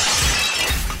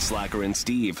 Slacker and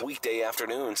Steve, weekday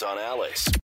afternoons on Alice.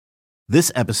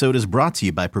 This episode is brought to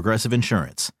you by Progressive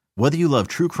Insurance. Whether you love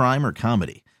true crime or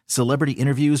comedy, celebrity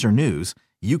interviews or news,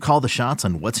 you call the shots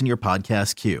on what's in your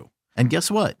podcast queue. And guess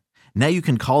what? Now you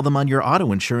can call them on your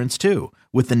auto insurance, too,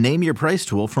 with the Name Your Price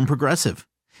tool from Progressive.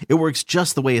 It works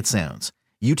just the way it sounds.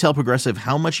 You tell Progressive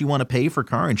how much you want to pay for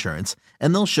car insurance,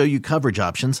 and they'll show you coverage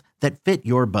options that fit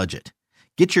your budget.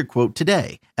 Get your quote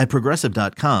today at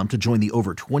Progressive.com to join the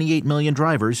over 28 million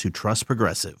drivers who trust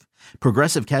Progressive.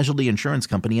 Progressive Casualty Insurance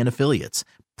Company and Affiliates.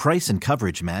 Price and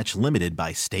coverage match limited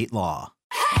by state law.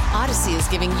 Odyssey is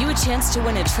giving you a chance to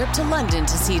win a trip to London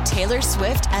to see Taylor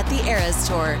Swift at the Eras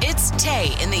Tour. It's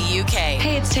Tay in the UK.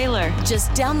 Hey, it's Taylor.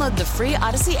 Just download the free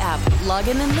Odyssey app, log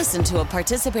in and listen to a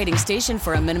participating station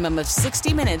for a minimum of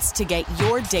 60 minutes to get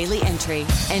your daily entry.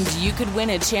 And you could win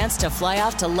a chance to fly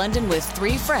off to London with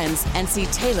 3 friends and see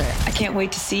Taylor. I can't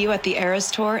wait to see you at the Eras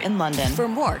Tour in London. For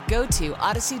more, go to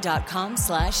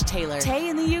odyssey.com/Taylor. Tay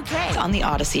in the UK. It's on the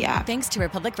Odyssey app. Thanks to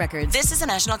Republic Records. This is a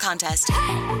national contest.